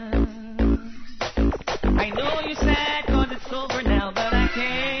 I know you're sad 'cause it's over now, but I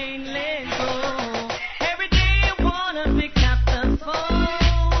can't let go. Every day I wanna pick up the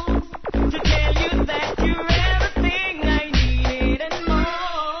phone to tell you that you're everything I needed and more.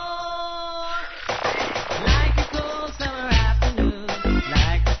 Like a cold summer afternoon,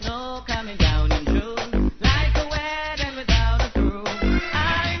 like the snow coming down in June, like a wet and without a crew.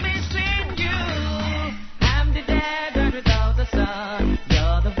 I'm missing you. I'm the desert without the sun.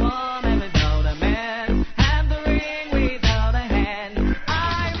 You're the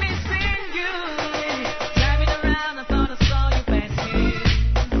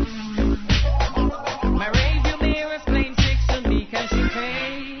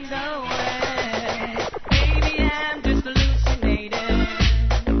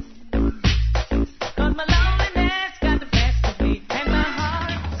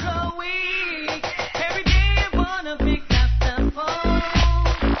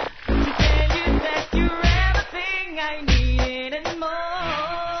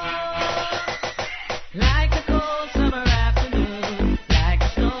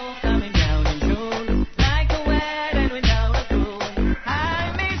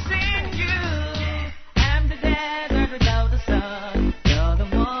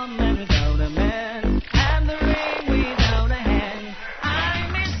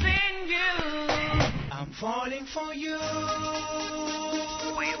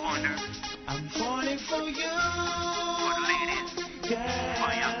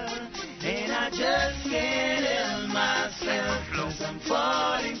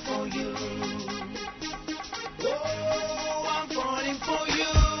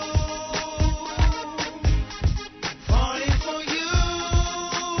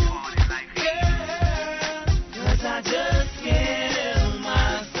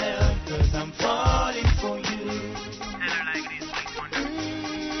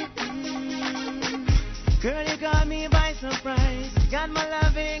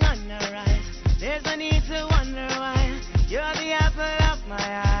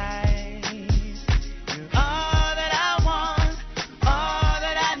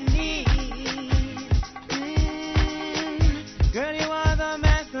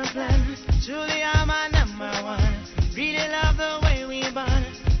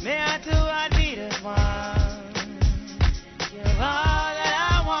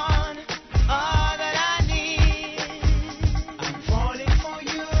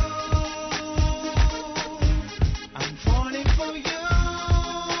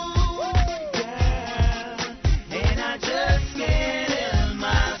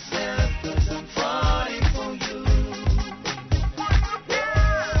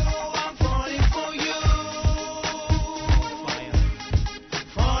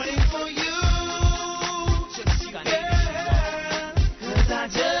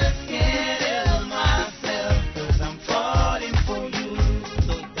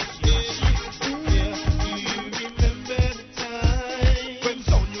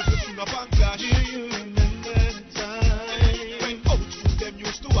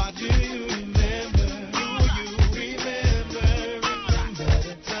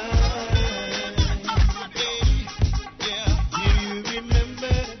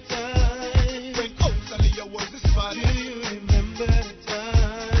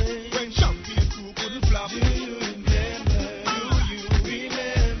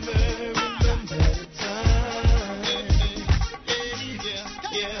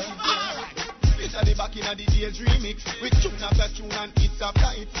Nowadayz remix with tune after tune and hits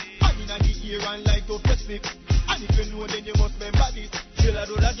after hits. I'm in the ear and light up the slip. And if you know, then you must remember this. Chill a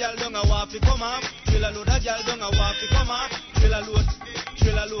load a girl down a walk to come up. Chill a load a girl down a walk to come up. Chill a load,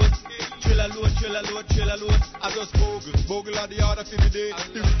 chill a load, chill a load, chill a load, chill a load. I just bogle at the order for the day.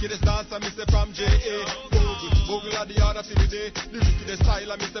 The wickedest dancer, me say from JA. Bogle at the order for the day. The wickedest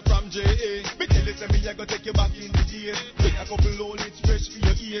style, me say from JA. Me tell you, say me I go take you back in the days. Take a couple low lids fresh for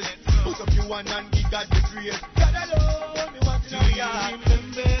your ears. Put up your one and give God the praise. God alone, me want to know ya.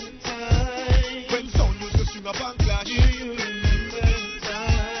 Remember the time when sound used to string up and clash. Do you remember the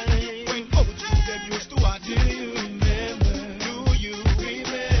time when OG them used to watch? Do you remember? Do you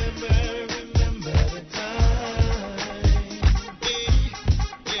remember? Remember the time?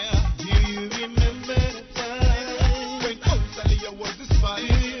 Yeah. Do you remember the time when Australia was the spot? Do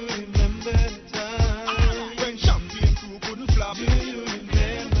you remember the time when Champagne crew couldn't flop? Do you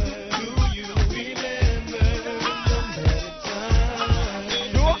remember? Do you remember? Remember the time?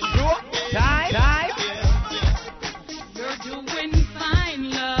 Time. You're doing fine,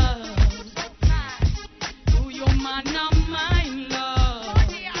 love. Do your man not mine, love.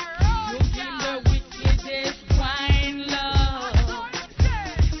 You give the wickedest wine, love.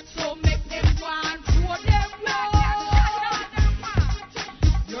 So make them want for them love.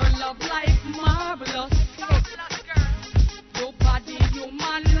 Your love life marvelous. Your body, your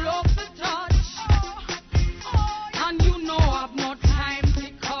man love the touch. And you know I've no time to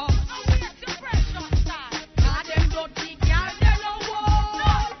cut. God, them dirty girls, they don't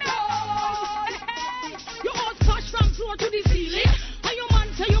want no. You all push from floor to the ceiling. And your man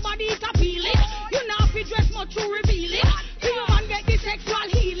say your body is appealing. You now fit dress much to revealing. So your man get the sexual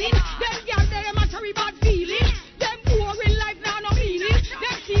healing. Them girls, they a material bad feeling. Them boring life now no meaning.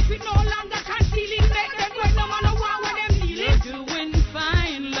 Them secret no longer concealing. Make them when no man no want when them dealing. You're doing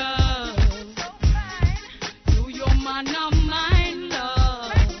fine, love. Do your man not mine,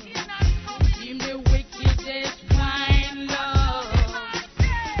 love. Him the wickedest wine, love.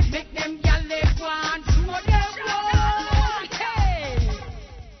 Make them gyal they want to them love. Hey.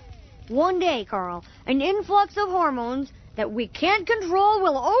 One day, Carl, an influx of hormones that we can't control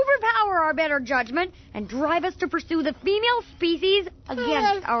will overpower our better judgment and drive us to pursue the female species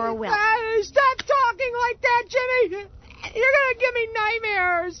against our will. Stop talking like that, Jimmy. You're gonna give me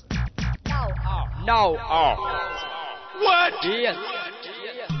nightmares. No. What? Yes.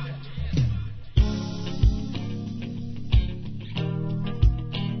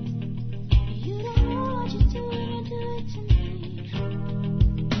 You don't know what you do when you do it to me.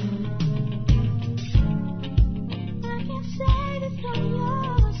 I can't say this from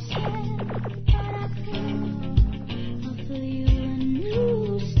your side, but I could offer you a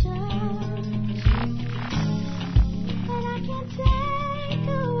new start. And I can't take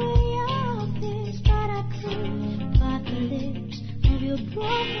away all this, but I could. But the lips of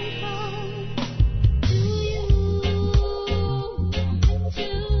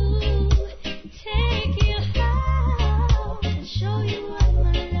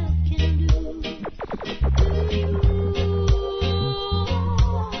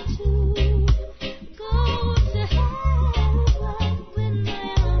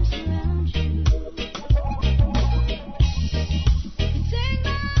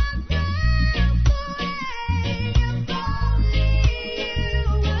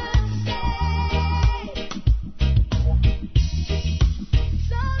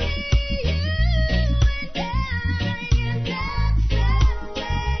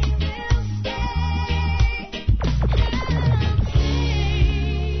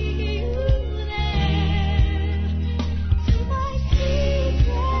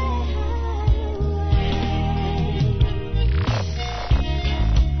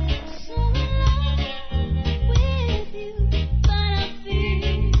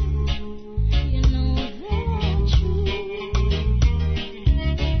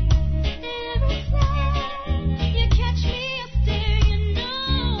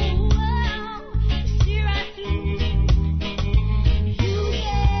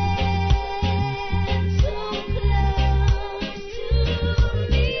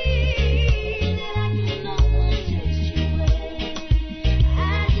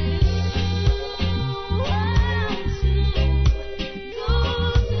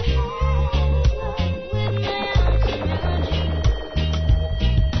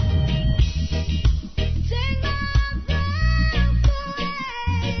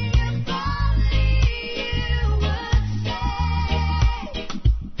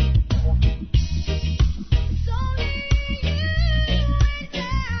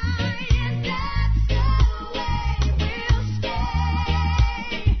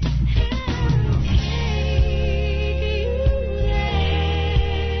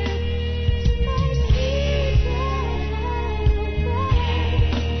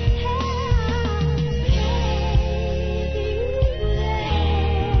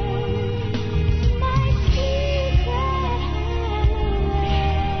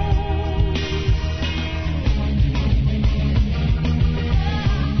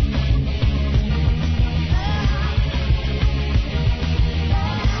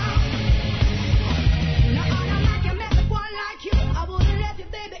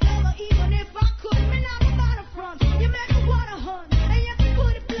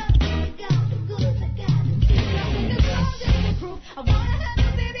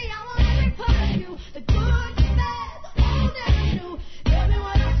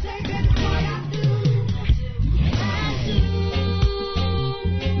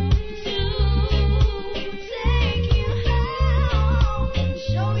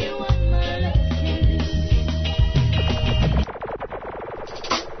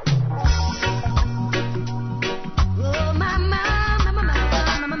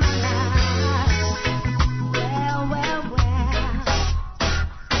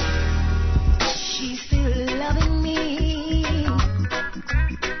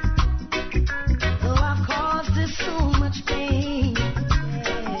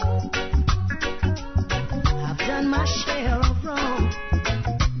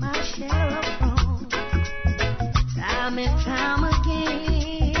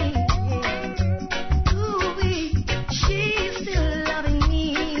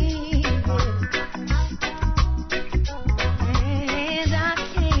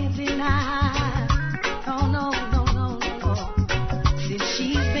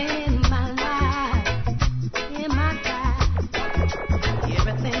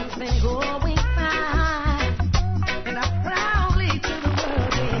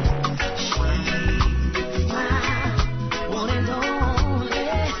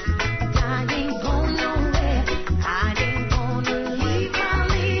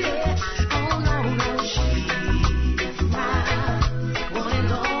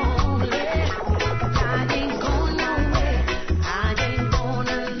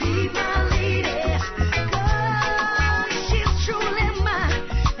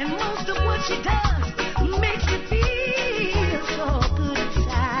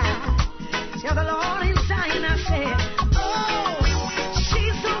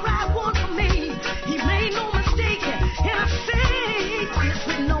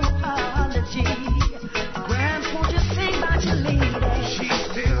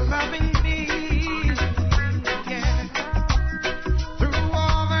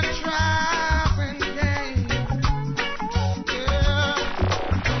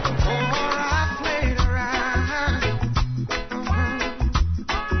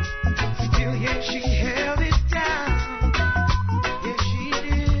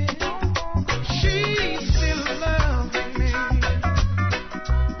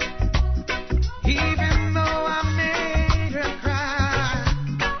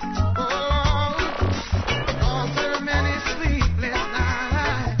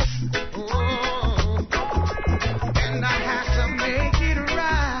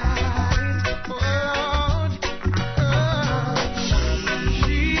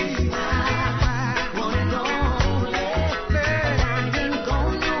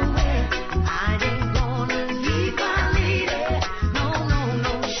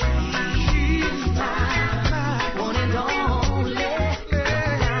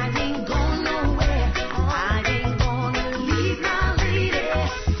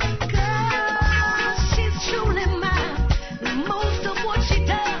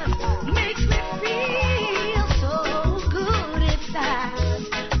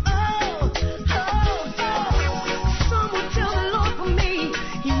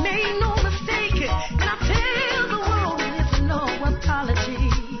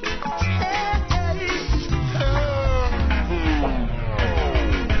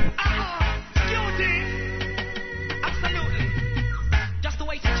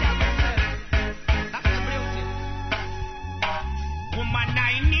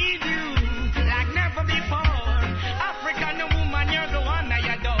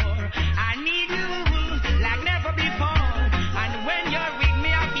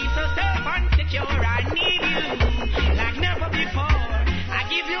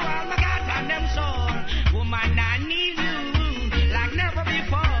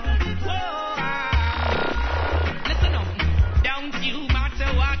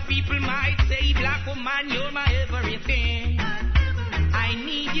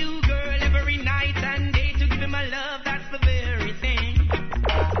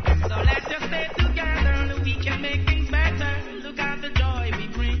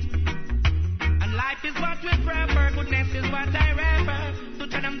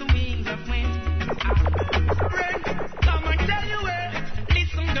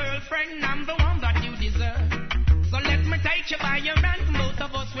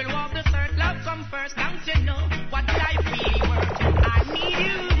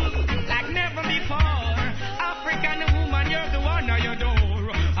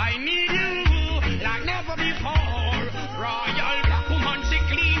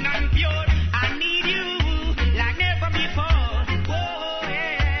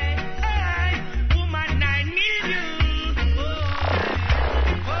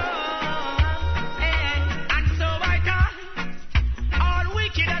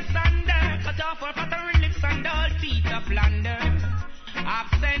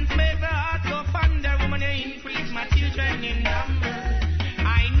Absence made the heart go fonder. Woman, you increase my children in number.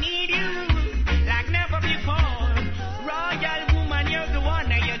 I need you like never before. Royal woman, you're the one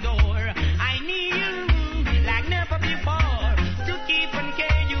I adore. I need you like never before. To keep and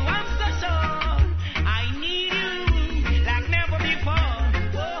care you, I'm so sure. I need you like never before.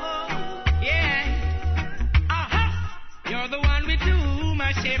 Whoa, yeah. You're the one with whom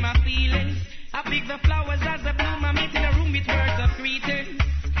I share my feelings. I pick the flowers as they bloom. I meet in a room with words of greeting.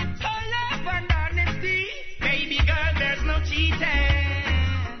 For love and honesty, baby girl, there's no cheating.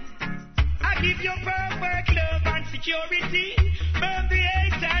 I give you perfect love and security. Burn the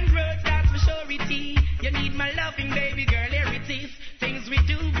 800, that's for surety. You need my loving, baby girl, here it is. Things we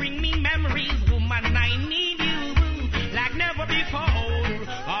do bring me memories. Woman, I need you like never before.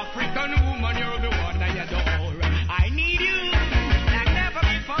 African woman, you're the one I adore. I need you like never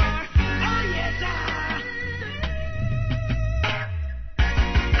before. Oh yes,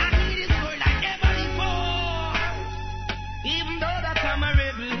 I need this girl like never before. Even though that I'm a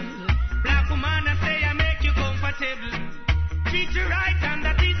rebel, black woman, I say I make you comfortable. Treat you right and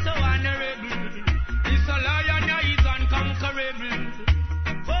that is so honorable. This a lion is unconquerable.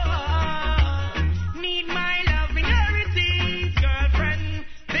 Oh, need my love in heritage, girlfriend.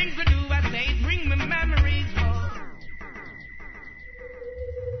 Things to do, I say, bring me memories.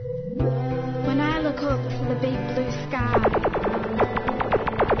 When I look up to the big blue sky,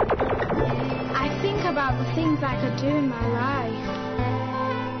 I think about the things I could do in my life.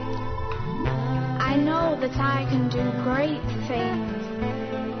 I know that I can do great things.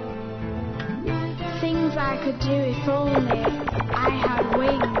 Things I could do if only I had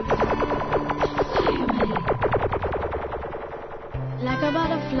wings. Like a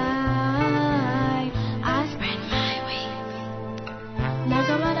butterfly, I spread my wings. Like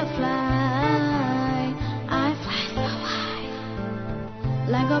a butterfly, I fly so high.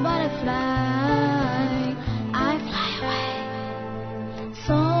 Like a butterfly, I fly away.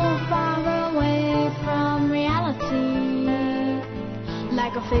 So far away from reality.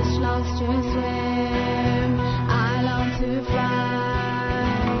 Like a fish longs to swim, I long to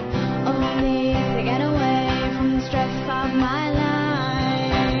fly. Only to get away from the stress of my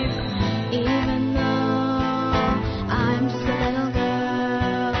life. Even though I'm just a little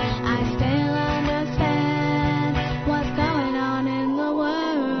girl, I still understand what's going on in the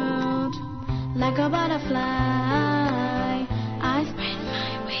world. Like a butterfly, I spread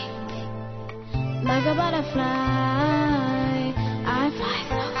my wings. Like a butterfly, I fly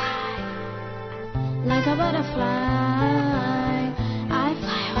so high. Like a butterfly, I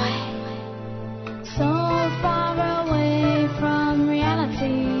fly away. So far away from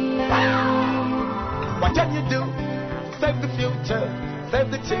reality. What can you do? Save the future, save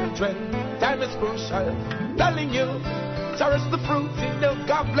the children. Time is crucial. Telling you, cherish the fruit in the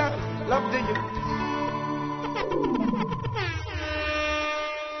God bless. Love to you.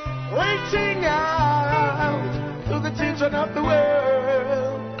 Reaching out to the children of the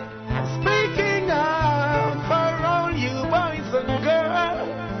world. Speaking out for all you boys and girls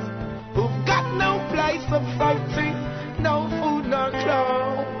who've got no place of fighting, no food, no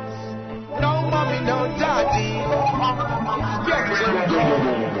clothes, no mommy, no daddy.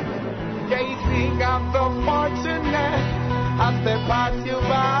 Gazing at the fortunate as they pass you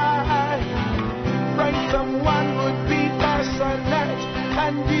by. Pray someone would be passionate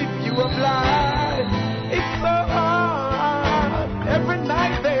and give you a blind. It's so hard, every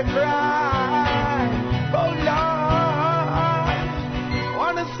night they cry. Oh Lord,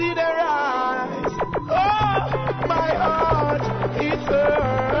 wanna see their eyes. Oh, my heart is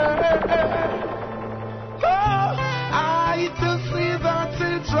hurt. Oh, I to see the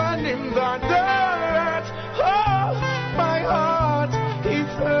children in the dirt. Oh, my heart is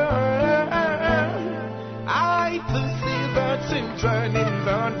hurt. I to see the children in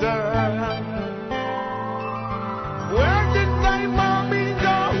the dirt. Where did my mommy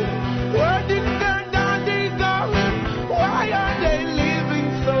go? Where did their daddy go? Why are they living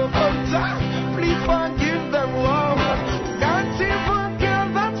so hard? Please forgive them all. Can't even kill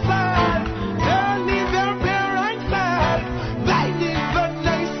themselves. They need their parents' help. They need the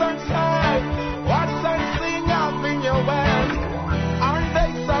nation's help. What's something up in your way? Aren't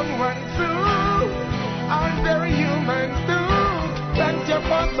they someone too? Aren't they humans too? Let your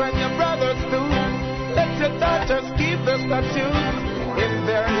fathers and your brothers too. Let your daughters keep the statute. If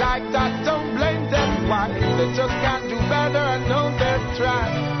they're like that, don't blame them. Why? They just can't do better. I know they've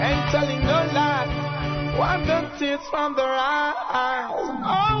tried. Ain't telling no lie. Wipe the tears from their eyes.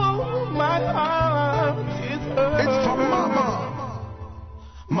 Oh, my heart is hurt. It's from Mama.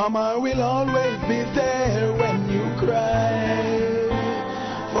 Mama will always be there when you cry.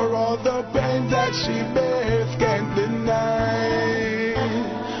 she bears can't deny.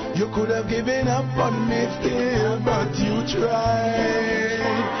 You could have given up on me still, but you tried.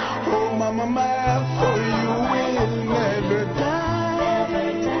 Oh, mama, my for you will never die.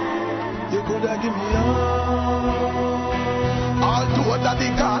 You could have given me all. Although that he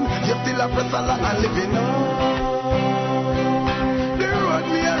gone, you still a press along and living on. The road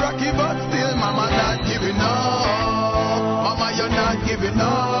me a rocky, but still, mama, not giving up. Mama, you're not giving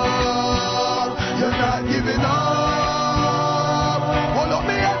up. You're not giving up. Hold up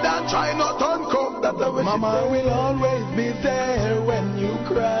me head and try not to uncover that the way. Mama will always be there when you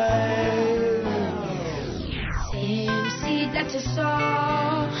cry. Same seed that you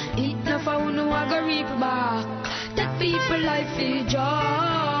sow, it never who I go reap back. That people life is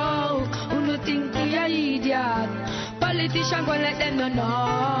joke. Who no think we are idiot? Politicians gonna let them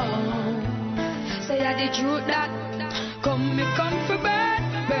know. Say that the truth that come for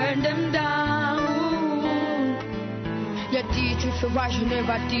burn them down. You teach you for rise, you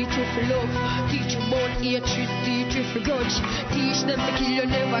never teach you for love. Teach you about hatred, teach you for grudge. Teach them to kill, you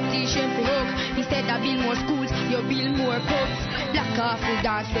never teach them for hug. Instead of build more schools, you build more pubs. Black off the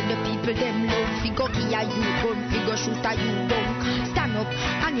dance with the people them love. Figure here you gun, figure shoot a you down. Stand up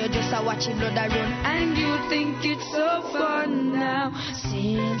and you just a watching blood a run. And you think it's so fun now.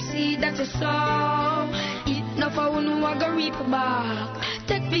 Same seed that you sow, it not for who I go reap back.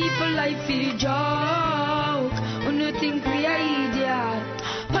 Take people life for joke. Who no think we are idiot?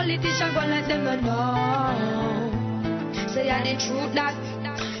 Politicians gonna let them know. Say that the truth that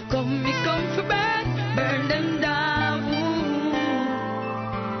come for burn them down.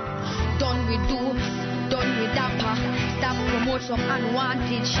 Done with do, done with dapper. Stop promote some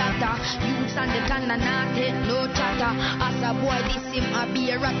unwanted shatter. Youths and the can and not take no chatter. As a boy this him a be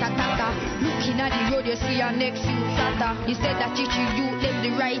a ratatata. Looking at the road you see your next youth fatter. Instead that teach you them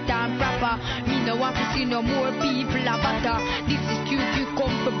the right and proper. Me no want to see no more people a batter. This is cute, you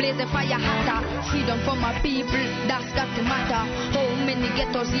come for blaze the fire hotter. Freedom for my people, that's got to matter. How many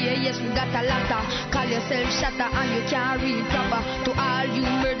ghettos here? Yes, we got a lotta. Call yourself shatter and you can't read proper. To all you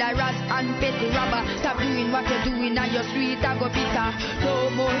murderers and petty robber, stop doing what you're doing and your sweet I go bitter. No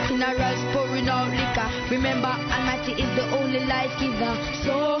more funerals pouring out liquor. Remember, Almighty is the only life giver.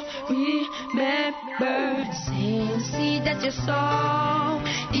 So remember, same seed that you sow,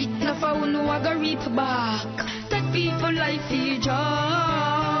 it not for who no I go reap back. That people life is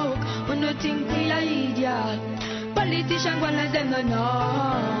joke. Who no think we are idiot? Politicians gonna let them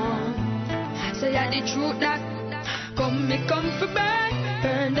know. Say that the truth that come for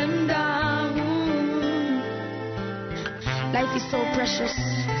burn them down. Life is so precious.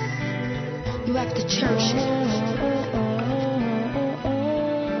 You have to cherish it.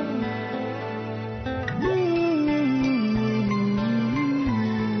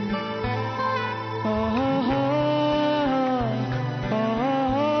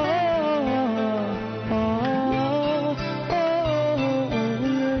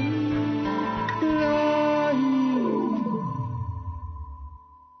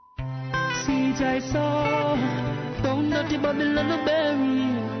 Seeds I saw, found that the Babylon a berry,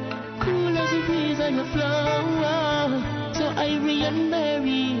 cool as a breeze and a flower, so ivory and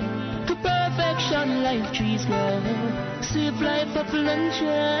berry, to perfection life trees grow, sweet life apple and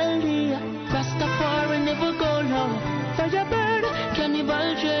cherry, Rastafari never go low, fire burn,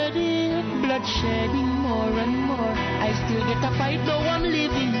 cannibal dreading, blood shedding more and more, I still get a fight though I'm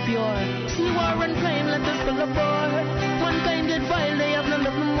living pure, see war and crime let us full of war, mankind get vile they have none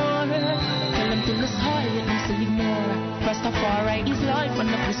of no more. Till it's high and I'm still ignore. Rastafari is life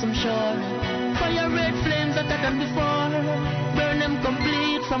and not some shore. Fire red flames hotter than before. Burn them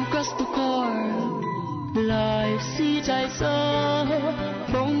complete from crust to core. Life seeds I saw,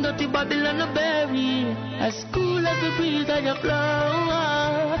 found that the Babylon a berry, as cool as the breeze I a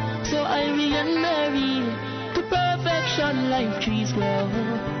flower. So ivory and berry, to perfection life trees grow.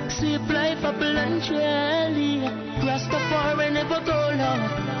 Sweet life apple and cherry, Rastafari never go low.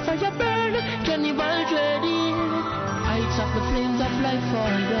 Fire burn, cannibal dreading, heights of the flames of life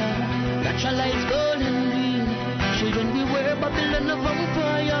forever. Natural lights golden green, children beware Babylon a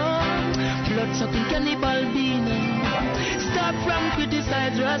vampire. Blood sucking cannibal being. Stop from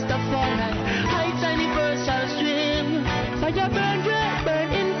criticize Rastafari. Heights and universal stream. Fire burn, burn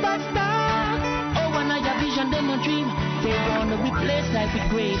in pasta. Oh, when I have vision, them a dream. They wanna replace life with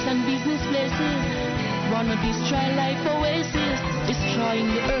graves and business places. Wanna destroy life oasis,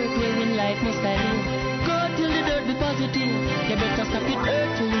 destroying the earth wherein life must I live. Go till the dirt be positive. You better stop it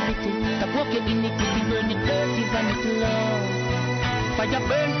earth to live it. Stop walking iniquity, burn it earth is vanity love. Fire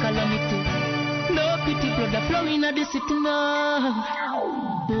burn calamity. No pity, blood a flowing at the city now.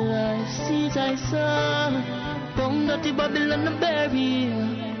 Life sees seeds I sow, found that the Babylon a berry,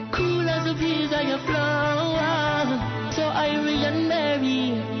 cool as a breeze I a flower, so airy and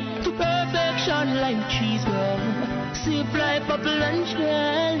merry, to perfection like trees grow, sweet like apple and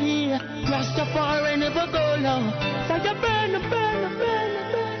cherry, Rastafari never go low, fire burn, burn, burn,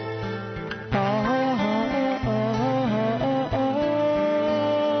 burn. Oh,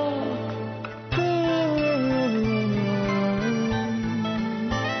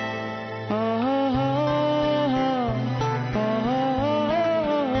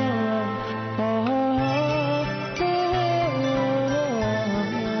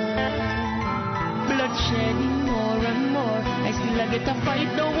 get a fight,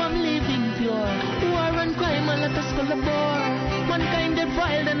 though I'm living pure. War and crime, I let us collaborate. Mankind dead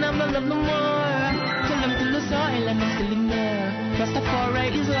vile, then I'm not love no more. Tell them to the soil, and I'm still in there.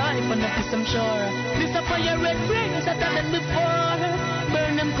 Rastafari is life, and that is I'm sure. This a fire red flames hotter than before.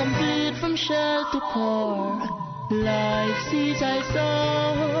 Burn them complete from shell to core. Life seeds I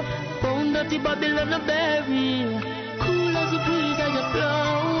sow, found that the Babylon a berry. Cool as a breeze I a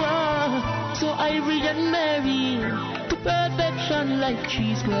flower, so ivory and merry. Perfection like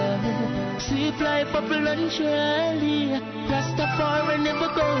trees grow, sleep like apple and cherry. Rastafari never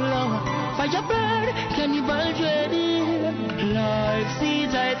go low, firebird, cannibal dready. Life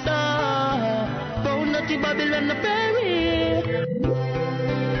seeds I sow, found at the Babylon a berry.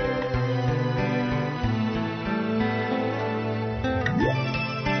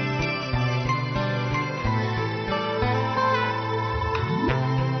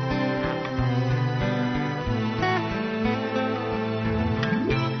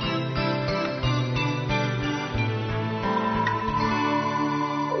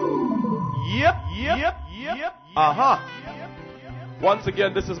 Once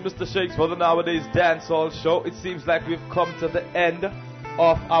again, this is Mr. Shakes for the Nowadayz Dancehall Show. It seems like we've come to the end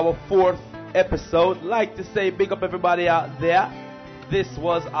of our 4th episode. Like to say, big up everybody out there. This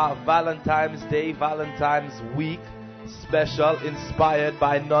was our Valentine's Day, Valentine's Week special, inspired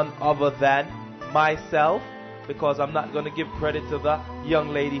by none other than myself, because I'm not going to give credit to the young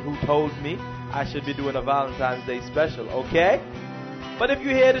lady who told me I should be doing a Valentine's Day special, okay? But if you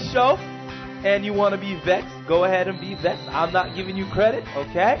hear the show and you want to be vexed, go ahead and be vexed. I'm not giving you credit,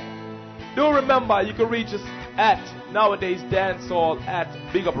 okay? Do remember, you can reach us at Nowadayz Dancehall at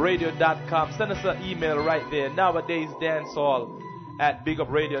bigupradio.com. Send us an email right there, Nowadayz Dancehall at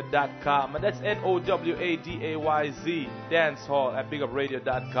bigupradio.com. And that's Nowadayz Dancehall at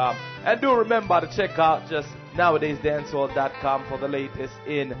bigupradio.com. And do remember to check out just NowadayzDancehall.com for the latest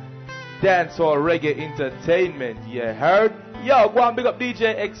in dancehall reggae entertainment. You heard? Yo, go and big up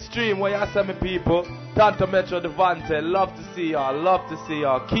DJ Extreme, where y'all send me people. Tanto Metro Devante, love to see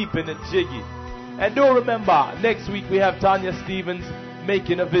y'all, keeping it jiggy. And do remember, next week we have Tanya Stevens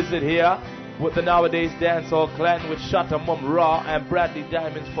making a visit here with the Nowadayz Dancehall clan with Shatta Mum Raw and Bradley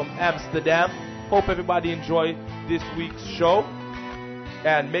Diamonds from Amsterdam. Hope everybody enjoyed this week's show.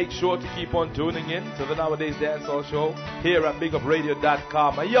 And make sure to keep on tuning in to the Nowadayz Dancehall Show here at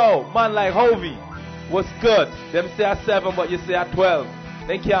bigupradio.com. And yo, man like Hovey, what's good? Them say at 7, but you say at 12.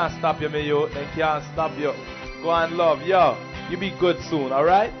 They can't stop you, me yo. They can't stop you. Go and love. Yo, you be good soon,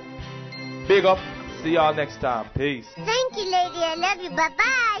 alright? Big up. See y'all next time. Peace. Thank you, lady. I love you.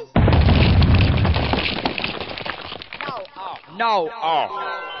 Bye-bye. No.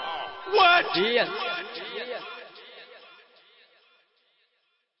 What? Yes.